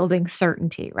terms Yeah. of building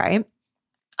certainty. Right.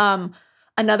 Um,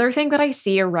 Another thing that I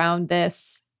see around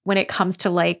this when it comes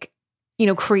to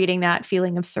creating that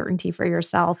feeling of certainty for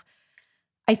yourself,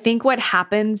 I think what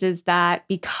happens is that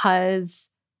because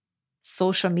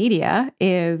social media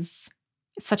is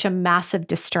such a massive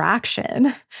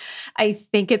distraction, I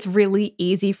think it's really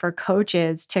easy for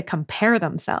coaches to compare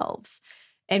themselves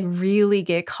and really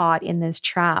get caught in this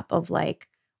trap of like,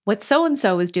 what so and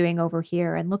so is doing over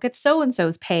here, and look at so and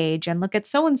so's page, and look at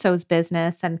so and so's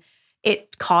business. And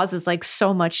it causes like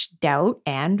so much doubt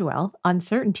and, well,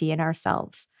 uncertainty in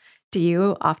ourselves. Do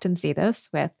you often see this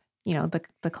with,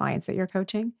 the clients that you're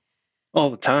coaching? All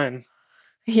the time.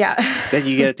 Yeah. Then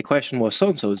you get the question, well, so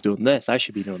and so is doing this. I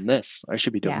should be doing this. I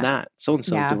should be doing Yeah. that. So and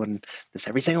so is Yeah. doing this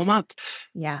every single month.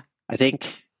 Yeah. I think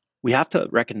we have to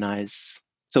recognize,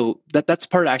 so that's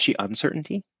part of actually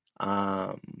uncertainty,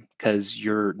 because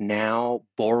you're now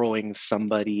borrowing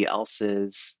somebody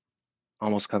else's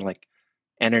almost kind of like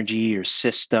energy or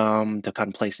system to kind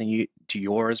of place in you to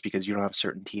yours, because you don't have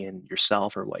certainty in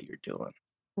yourself or what you're doing.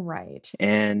 Right.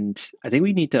 And I think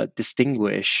we need to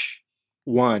distinguish,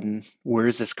 one, where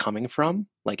is this coming from?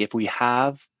 Like if we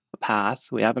have a path,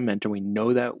 we have a mentor, we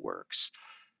know that it works.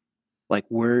 Like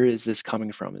where is this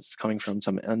coming from? It's coming from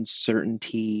some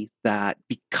uncertainty that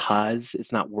because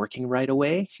it's not working right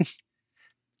away,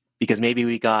 because maybe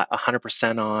we got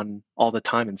 100% on all the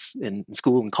time in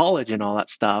school and college and all that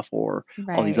stuff, or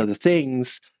all these Right. other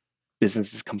things,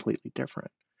 business is completely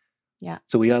different. Yeah.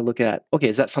 So we got to look at, okay,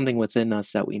 is that something within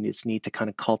us that we just need to kind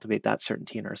of cultivate that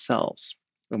certainty in ourselves?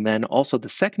 And then also the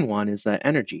second one is that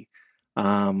energy.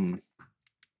 Um,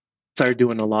 Started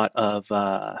doing a lot of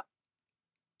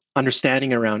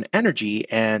understanding around energy,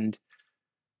 and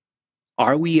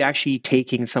are we actually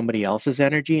taking somebody else's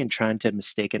energy and trying to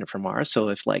mistaken it from ours? So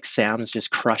if like Sam's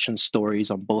just crushing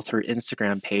stories on both her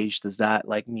Instagram page, does that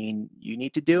like mean you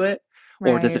need to do it?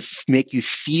 Or does it Right. make you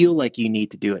feel like you need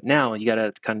to do it? Now you got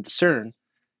to kind of discern,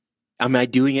 am I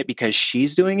doing it because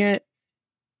she's doing it?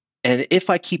 And if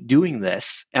I keep doing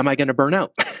this, am I going to burn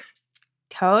out?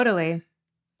 Totally.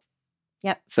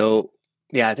 Yep. So,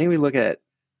 yeah, I think we look at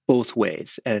both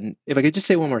ways. And if I could just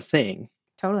say one more thing,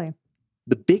 Totally.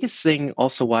 the biggest thing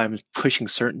also why I'm pushing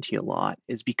certainty a lot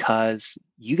is because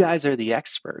you guys are the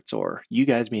experts, or you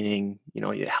guys meaning,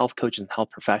 your health coaches and health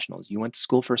professionals. You went to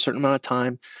school for a certain amount of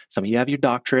time. Some of you have your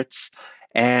doctorates.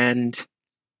 And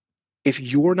if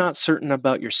you're not certain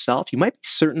about yourself, you might be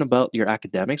certain about your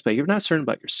academics, but you're not certain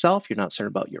about yourself. You're not certain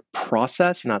about your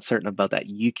process. You're not certain about that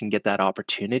you can get that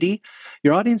opportunity.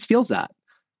 Your audience feels that.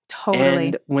 And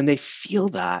Totally. when they feel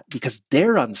that, because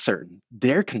they're uncertain,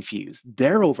 they're confused,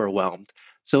 they're overwhelmed.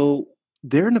 So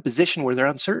they're in a position where they're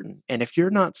uncertain. And if you're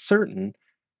not certain,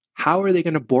 how are they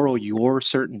going to borrow your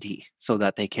certainty so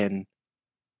that they can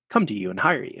come to you and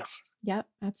hire you? Yep.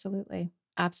 Absolutely.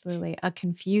 Absolutely. A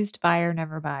confused buyer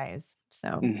never buys. So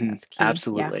Hmm. that's key. Yeah.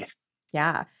 Absolutely.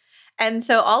 Yeah. And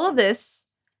so all of this,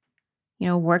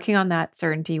 working on that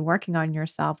certainty, working on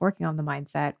yourself, working on the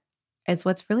mindset is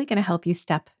what's really going to help you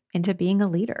step into being a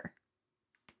leader,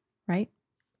 right?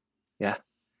 Yeah,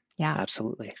 Yeah.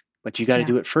 absolutely. But you got to Yeah.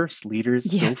 do it first. Leaders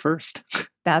Yeah. go first.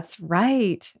 That's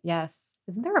right. Yes.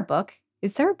 Isn't there a book?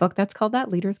 Is there a book that's called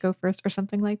that? Leaders Go First or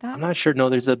something like I'm that? not sure. No,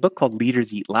 there's a book called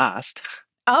Leaders Eat Last.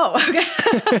 Oh, I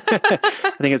okay.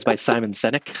 think it's by Simon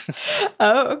Sinek.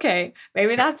 Oh, okay.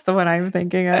 Maybe that's the one I'm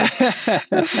thinking of.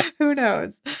 Who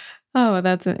knows? Oh,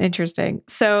 that's interesting.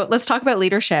 So let's talk about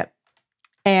leadership.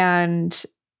 And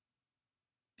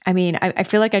I mean, I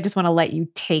feel like I just want to let you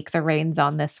take the reins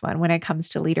on this one when it comes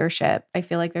to leadership. I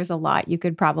feel like there's a lot you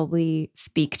could probably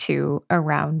speak to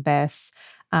around this.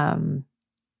 Um,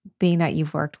 being that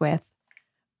you've worked with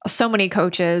so many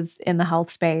coaches in the health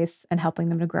space and helping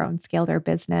them to grow and scale their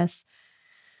business.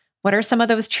 What are some of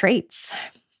those traits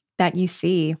that you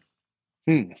see?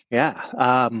 Yeah.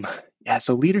 Yeah.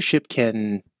 So leadership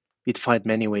can be defined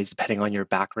many ways depending on your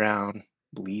background,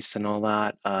 beliefs, and all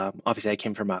that. Obviously, I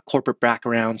came from a corporate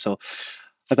background, so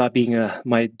I thought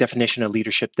my definition of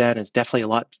leadership then is definitely a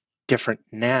lot different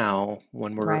now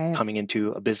when we're Right. coming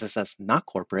into a business that's not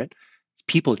corporate, it's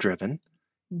people driven,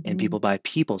 and Hmm. people by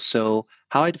people. So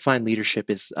how I define leadership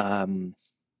is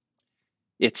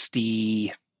it's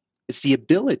the it's the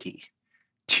ability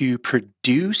to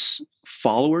produce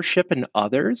followership in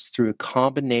others through a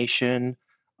combination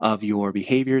of your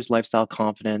behaviors, lifestyle,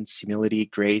 confidence, humility,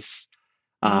 grace,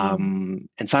 Mm,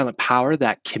 and silent power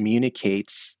that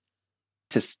communicates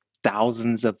to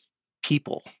thousands of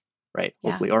people, right? yeah.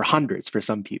 Hopefully, or hundreds for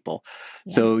some people.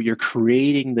 Yeah. So you're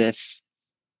creating this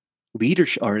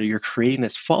leadership or you're creating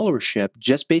this followership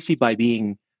just basically by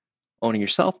being owning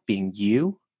yourself, being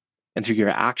you, and through your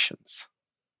actions.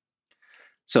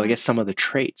 So I Yeah. guess some of the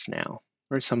traits now.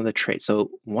 What are some of the traits? So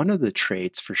one of the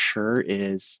traits for sure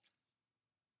is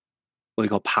what we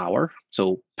call power.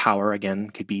 So power again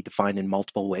could be defined in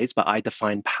multiple ways, but I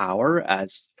define power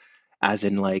as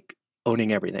in like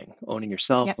owning everything, owning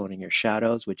yourself, Yep. owning your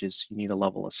shadows, which is you need a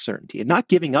level of certainty and not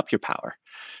giving up your power.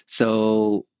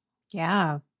 So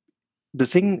Yeah. the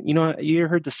thing, you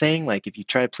heard the saying like if you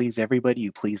try to please everybody,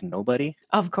 you please nobody.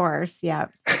 Of course. Yeah.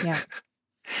 Yeah.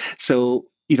 So,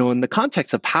 in the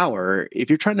context of power, if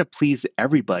you're trying to please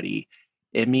everybody,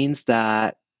 it means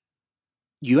that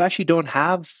you actually don't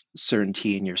have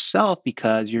certainty in yourself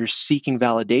because you're seeking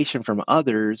validation from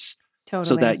others so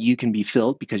Totally. that you can be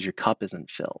filled because your cup isn't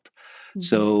filled. Hmm.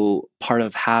 So, part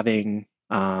of having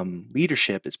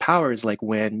leadership is power is like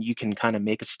when you can kind of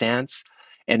make a stance.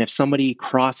 And if somebody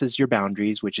crosses your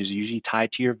boundaries, which is usually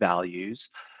tied to your values,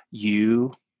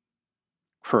 you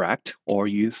correct or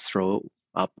you throw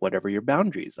up whatever your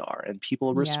boundaries are, and people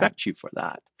Yeah. respect you for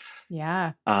that.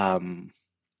 Yeah. Um,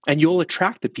 and you'll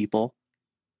attract the people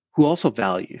who also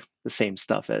value the same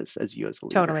stuff as you as a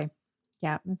leader. Totally.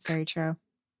 Yeah. That's very true.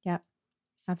 Yeah.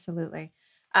 Absolutely.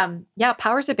 Yeah.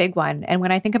 Power's a big one. And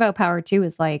when I think about power too,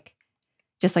 is like,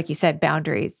 just like you said,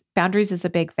 boundaries. Boundaries is a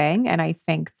big thing. And I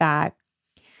think that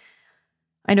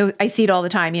I know I see it all the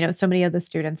time. So many of the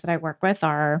students that I work with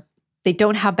they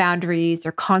don't have boundaries.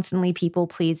 They're constantly people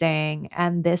pleasing.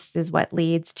 And this is what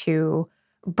leads to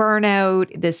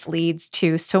burnout. This leads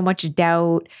to so much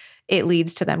doubt. It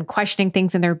leads to them questioning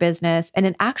things in their business. And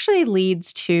it actually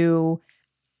leads to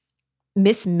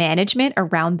mismanagement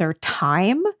around their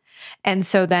time. And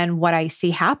so then what I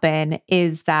see happen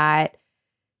is that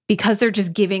because they're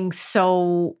just giving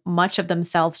so much of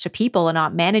themselves to people and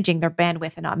not managing their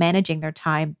bandwidth and not managing their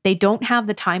time, they don't have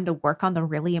the time to work on the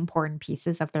really important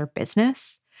pieces of their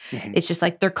business. Mhm. It's just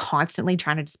like they're constantly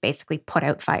trying to just basically put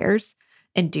out fires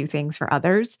and do things for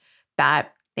others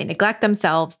that they neglect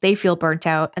themselves, they feel burnt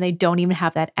out, and they don't even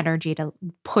have that energy to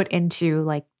put into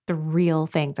like the real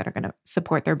things that are going to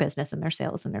support their business and their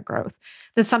sales and their growth.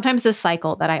 That's sometimes this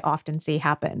cycle that I often see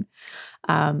happen.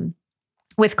 Um,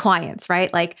 with clients,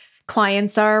 right? Like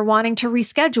clients are wanting to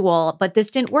reschedule, but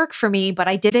this didn't work for me, but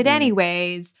I did it Mm,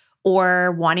 anyways,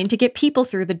 or wanting to get people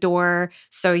through the door.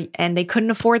 So, and they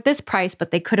couldn't afford this price,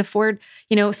 but they could afford,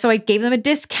 so I gave them a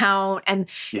discount. And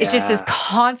it's just this yeah.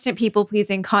 constant people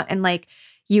pleasing, and like,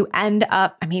 you end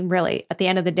up, I mean, really, at the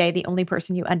end of the day, the only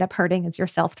person you end up hurting is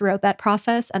yourself throughout that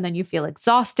process. And then you feel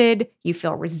exhausted, you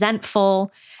feel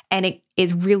resentful, and it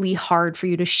is really hard for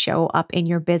you to show up in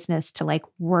your business to like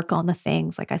work on the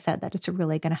things, like I said, that it's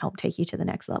really going to help take you to the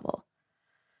next level.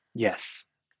 Yes.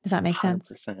 Does that make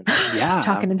sense? 100%. I Yeah, was I'm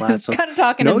talking, I glad. was So, kind of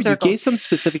talking in no, you gave circles. some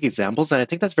specific examples, and I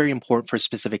think that's very important for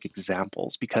specific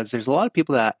examples because there's a lot of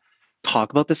people that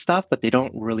talk about this stuff, but they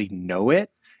don't really know it.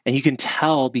 And you can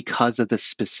tell because of the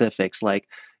specifics, like,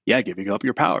 yeah, giving up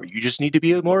your power. You just need to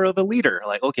be more of a leader.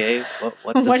 Like, okay,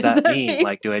 what does What does that that mean? mean?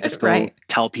 Like, do I just go Right.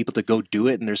 tell people to go do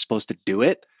it and they're supposed to do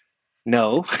it?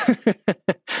 No.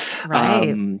 Right.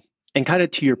 um, and kind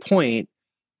of to your point,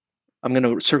 I'm going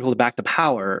to circle it back to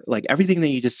power, like everything that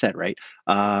you just said, right?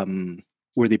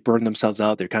 Where they burn themselves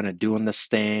out, they're kind of doing this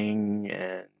thing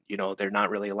and, they're not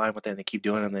really aligned with it and they keep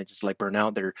doing it and they just like burn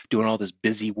out. They're doing all this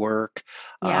busy work,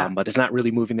 Yeah. but it's not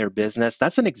really moving their business.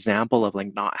 That's an example of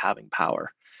like not having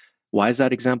power. Why is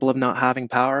that example of not having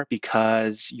power?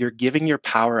 Because you're giving your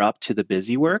power up to the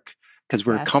busy work because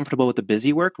we're Yes. comfortable with the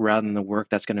busy work rather than the work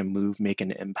that's going to make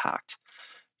an impact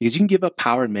because you can give up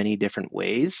power in many different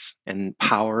ways and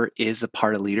power is a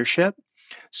part of leadership.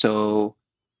 So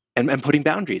and putting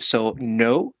boundaries, so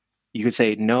no, You could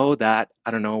say no, that,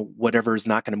 I don't know, whatever is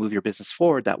not going to move your business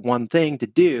forward, that one thing to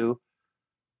do,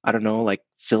 I don't know, like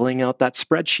filling out that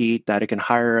spreadsheet that it can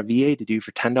hire a VA to do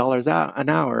for $10 an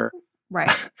hour, Right.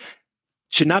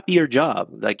 should not be your job.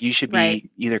 Like you should Right.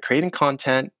 be either creating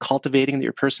content, cultivating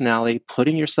your personality,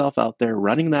 putting yourself out there,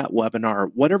 running that webinar,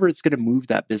 whatever it's going to move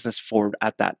that business forward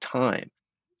at that time.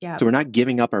 Yeah. So we're not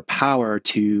giving up our power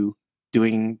to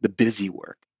doing the busy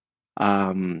work.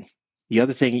 Um, the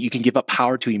other thing, you can give up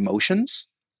power to emotions.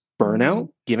 Mm-hmm. Burnout,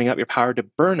 giving up your power to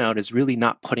burnout is really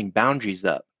not putting boundaries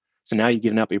up. So now you're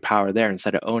giving up your power there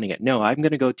instead of owning it. No, I'm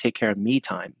going to go take care of me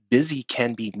time. Busy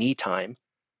can be me time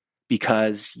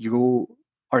because you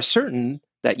are certain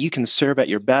that you can serve at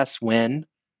your best when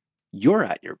you're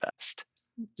at your best.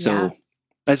 Yeah. So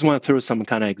I just want to throw some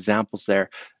kind of examples there.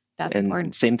 That's And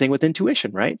important. same thing with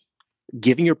intuition, right?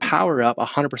 Giving your power up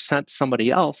 100% to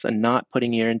somebody else and not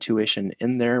putting your intuition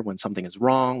in there when something is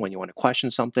wrong, when you want to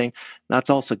question something, that's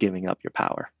also giving up your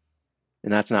power.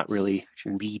 And that's not So really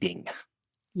true. leading.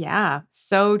 Yeah,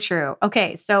 so true.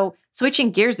 Okay, so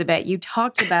switching gears a bit, you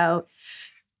talked about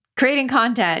creating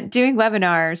content, doing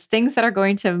webinars, things that are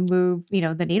going to move,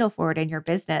 the needle forward in your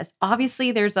business.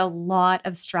 Obviously, there's a lot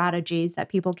of strategies that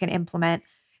people can implement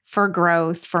for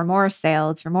growth, for more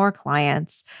sales, for more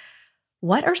clients.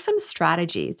 What are some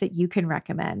strategies that you can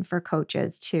recommend for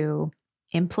coaches to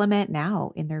implement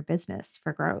now in their business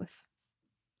for growth?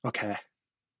 Okay.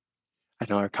 I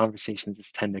know our conversations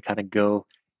just tend to kind of go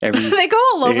every They go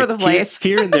all over the here place.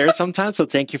 here and there sometimes. So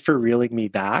thank you for reeling me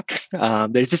back.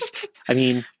 There's just, I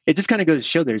mean, it just kind of goes to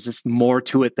show there's just more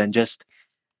to it than just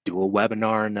do a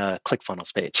webinar and a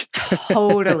ClickFunnels page,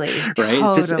 Totally,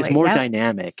 right? It's totally. more Yep.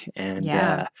 dynamic, and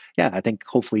Yeah. yeah, I think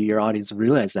hopefully your audience will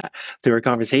realize that through our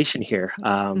conversation here. So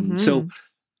Mhm.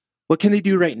 what can they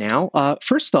do right now?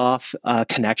 First off,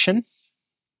 connection.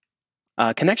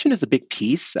 Connection is a big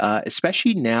piece,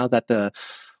 especially now that the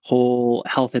whole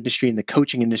health industry and the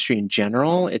coaching industry in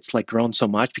general, it's like grown so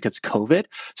much because of COVID.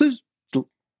 So it's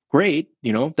great,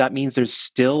 that means there's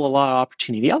still a lot of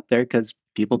opportunity out there because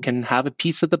people can have a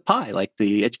piece of the pie. Like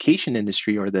the education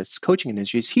industry or this coaching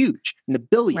industry is huge in the Right.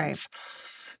 billions.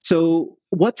 So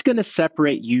what's going to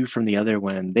separate you from the other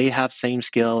when they have same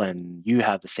skill and you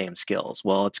have the same skills?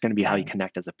 Well, it's going to be how you Right.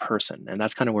 connect as a person. And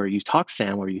that's kind of where you talk,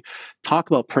 Sam, where you talk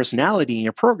about personality in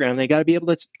your program. They got to be able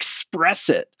to express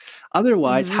it.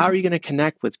 Otherwise, how Mhm. are you going to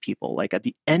connect with people? Like at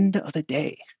the end of the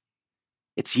day,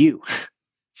 it's you.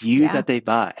 It's you Yeah. that they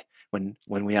buy when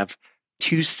we have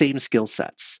two same skill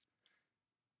sets.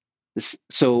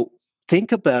 So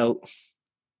think about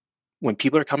when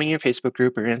people are coming in your Facebook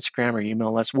group or Instagram or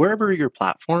email us, wherever your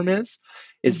platform is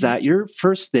Mhm. that you're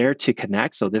first there to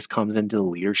connect. So this comes into the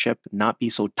leadership, not be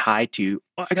so tied to,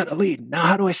 oh, I got a lead. Now,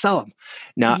 how do I sell them?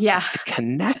 Now, Yeah. it's to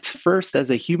connect first as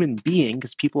a human being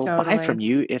because people buy from Totally.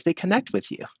 you if they connect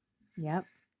with you. Yep.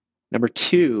 Number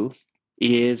two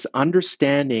is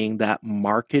understanding that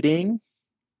marketing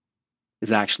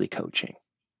is actually coaching.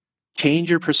 Change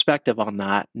your Mhm. perspective on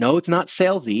that. No, it's not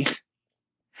salesy.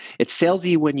 It's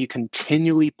salesy when you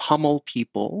continually pummel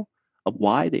people of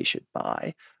why they should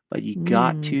buy, but you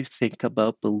got Mm. to think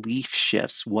about belief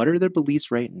shifts. What are their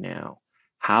beliefs right now?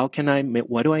 How can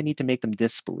what do I need to make them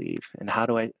disbelieve? And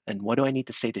what do I need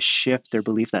to say to shift their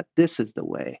belief that this is the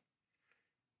way?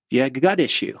 If you have a gut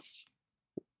issue,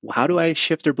 how do I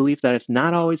shift their belief that it's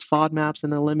not always FODMAPs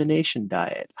and elimination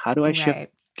diet? How do I Right.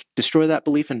 destroy that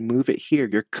belief and move it here?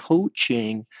 You're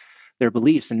coaching their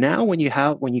beliefs. And now when you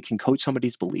can coach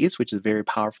somebody's beliefs, which is a very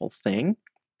powerful thing,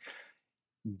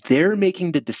 they're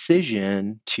making the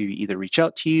decision to either reach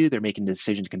out to you, they're making the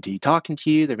decision to continue talking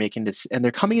to you, they're making this, and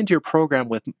they're coming into your program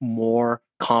with more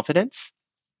confidence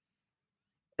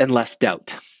and less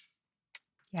doubt.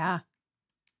 Yeah.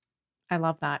 I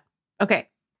love that. Okay.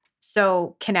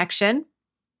 So, connection,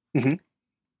 Hmm.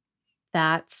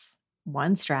 that's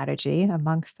one strategy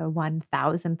amongst the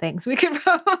 1,000 things we could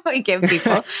probably give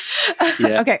people.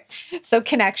 Yeah. Okay. So,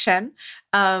 connection.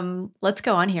 Let's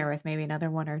go on here with maybe another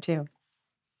one or two.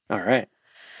 All right.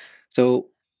 So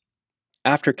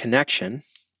after connection,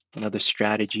 another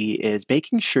strategy is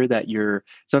making sure that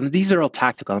so these are all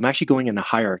tactical. I'm actually going in a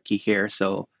hierarchy here.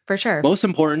 So For sure. most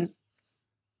important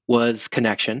was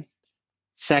connection.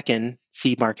 Second,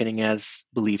 seed marketing as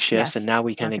belief shifts, and Yes. now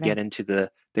we kind of get Marketing.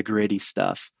 into the gritty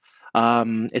stuff.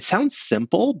 It sounds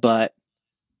simple,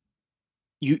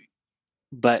 you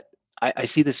but I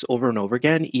see this over and over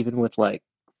again, even with like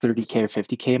 30K or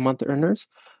 50K a month earners.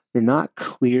 They're not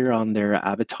clear on their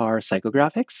avatar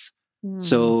psychographics. Mm.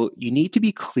 So you need to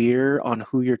be clear on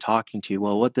who you're talking to.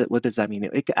 Well, what does that mean?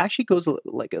 It actually goes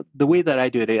the way that I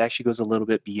do it. It actually goes a little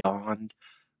bit beyond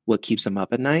what keeps them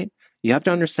up at night. You have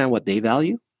to understand what they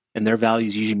value, and their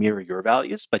values usually mirror your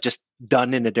values, but just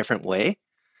done in a different way.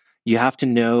 You have to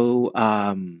know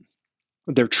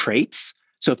their traits.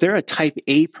 So if they're a type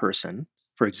A person,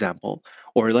 for example,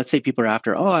 or let's say people are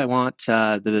after, oh, I want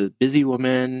the busy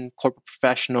woman, corporate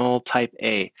professional, type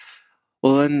A.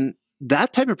 Well, then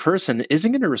that type of person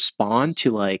isn't going to respond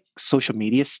to like social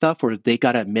media stuff where they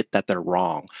got to admit that they're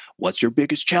wrong. What's your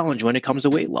biggest challenge when it comes to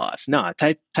weight loss? No,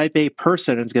 type A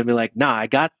person is going to be like, nah, I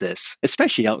got this,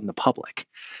 especially out in the public.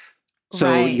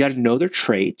 So you got Right. to know their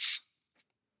traits,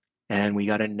 and we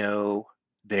got to know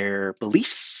their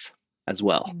beliefs as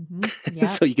well. Yep.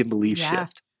 So you can believe Yeah.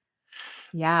 shift.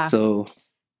 Yeah. So it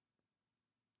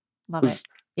Love it. was,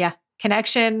 Yeah.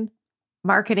 Connection,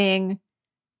 marketing,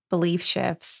 belief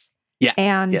shifts. yeah,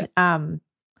 And yeah.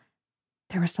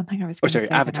 there was something I was Or going to sorry, say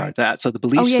that avatar. I, That so the oh,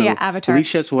 beliefs. yeah, yeah, So belief Avatar.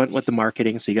 shifts went with the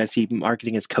marketing. So you guys see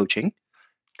marketing as coaching.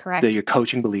 Your Correct.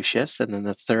 coaching belief shifts, and then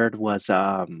the third was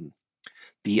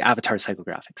the avatar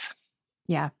psychographics.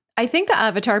 Yeah. I think the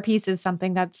Avatar piece is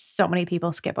something that so many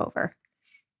people skip over.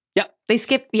 Yep, They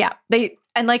skip, yeah.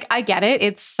 And like, I get it.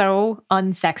 It's so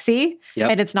unsexy yep,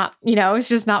 and it's not, it's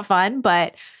just not fun,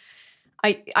 but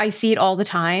I see it all the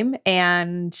time.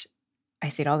 And I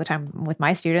see it all the time with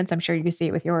my students. I'm sure you see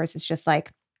it with yours. It's just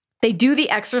like they do the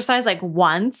exercise like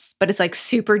once, but it's like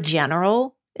super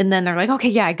general. And then they're like, okay,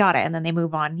 yeah, I got it. And then they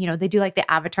move on. They do like the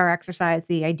avatar exercise,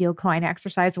 the ideal client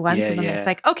exercise once. yeah, And then it's yeah,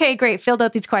 like, okay, great. Filled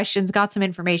out these questions, got some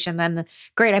information. Then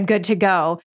great, I'm good to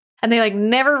go. And they like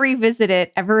never revisit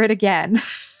it ever again.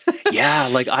 yeah.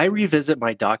 Like I revisit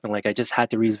my document. Like I just had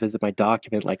to revisit my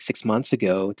document like 6 months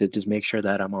ago to just make sure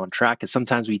that I'm on track. Because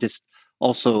sometimes we just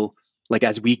also like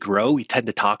as we grow, we tend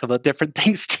to talk about different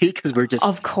things too because we're just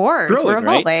Of course, we're growing,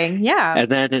 right? evolving. Yeah.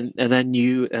 And then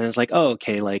it's like, oh,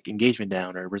 okay, like engagement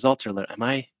down or results are low. Am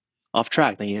I off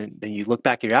track? Then you look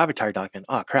back at your avatar document.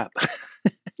 Oh crap.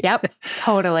 Yep.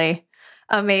 Totally.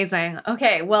 Amazing.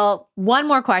 Okay. Well, one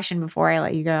more question before I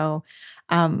let you go.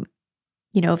 Um,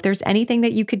 if there's anything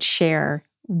that you could share,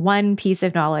 one piece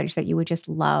of knowledge that you would just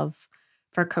love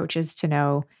for coaches to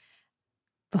know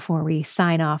before we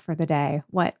sign off for the day,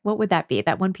 what would that be?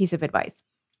 That one piece of advice.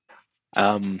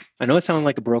 I know it sounds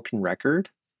like a broken record,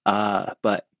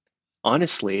 but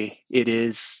honestly, it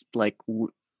is like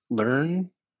learn,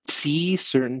 see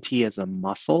certainty as a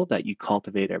muscle that you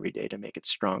cultivate every day to make it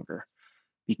stronger.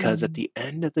 Because at Mm, the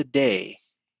end of the day,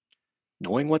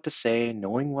 knowing what to say,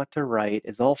 knowing what to write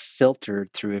is all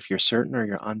filtered through if you're certain or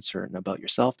you're uncertain about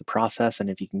yourself, the process, and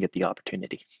if you can get the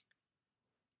opportunity.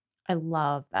 I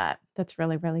love that. That's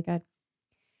really, really good.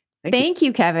 Thank you. Thank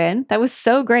you, Kevin. That was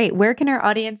so great. Where can our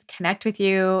audience connect with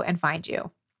you and find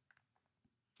you?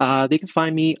 They can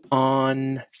find me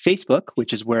on Facebook,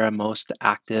 which is where I'm most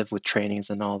active with trainings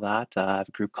and all that. I have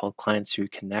a group called Clients Through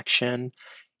Connection.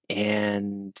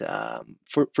 And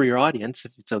for your audience,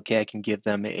 if it's okay, I can give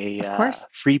them a Of course.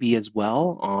 freebie as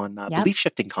well on Yep. belief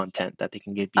shifting content that they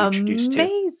can be introduced to.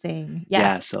 Amazing.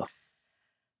 Yeah, Yes. so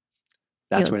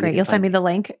that's where they Great. can You'll find send me me. the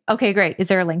link. Okay, great. Is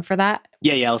there a link for that?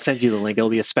 Yeah, yeah, I'll send you the link. It'll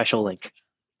be a special link.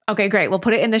 Okay, great. We'll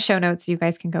put it in the show notes so you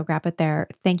guys can go grab it there.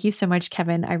 Thank you so much,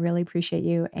 Kevin. I really appreciate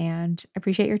you and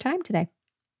appreciate your time today.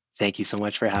 Thank you so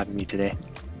much for having me today.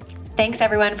 Thanks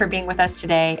everyone for being with us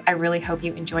today. I really hope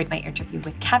you enjoyed my interview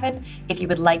with Kevin. If you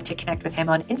would like to connect with him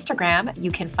on Instagram,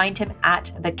 you can find him at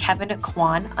the Kevin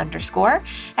Kwan _.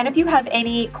 And if you have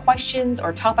any questions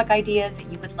or topic ideas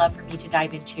that you would love for me to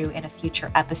dive into in a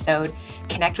future episode,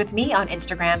 connect with me on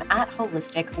Instagram at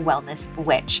Holistic Wellness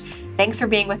Witch. Thanks for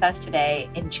being with us today.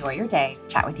 Enjoy your day.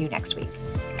 Chat with you next week.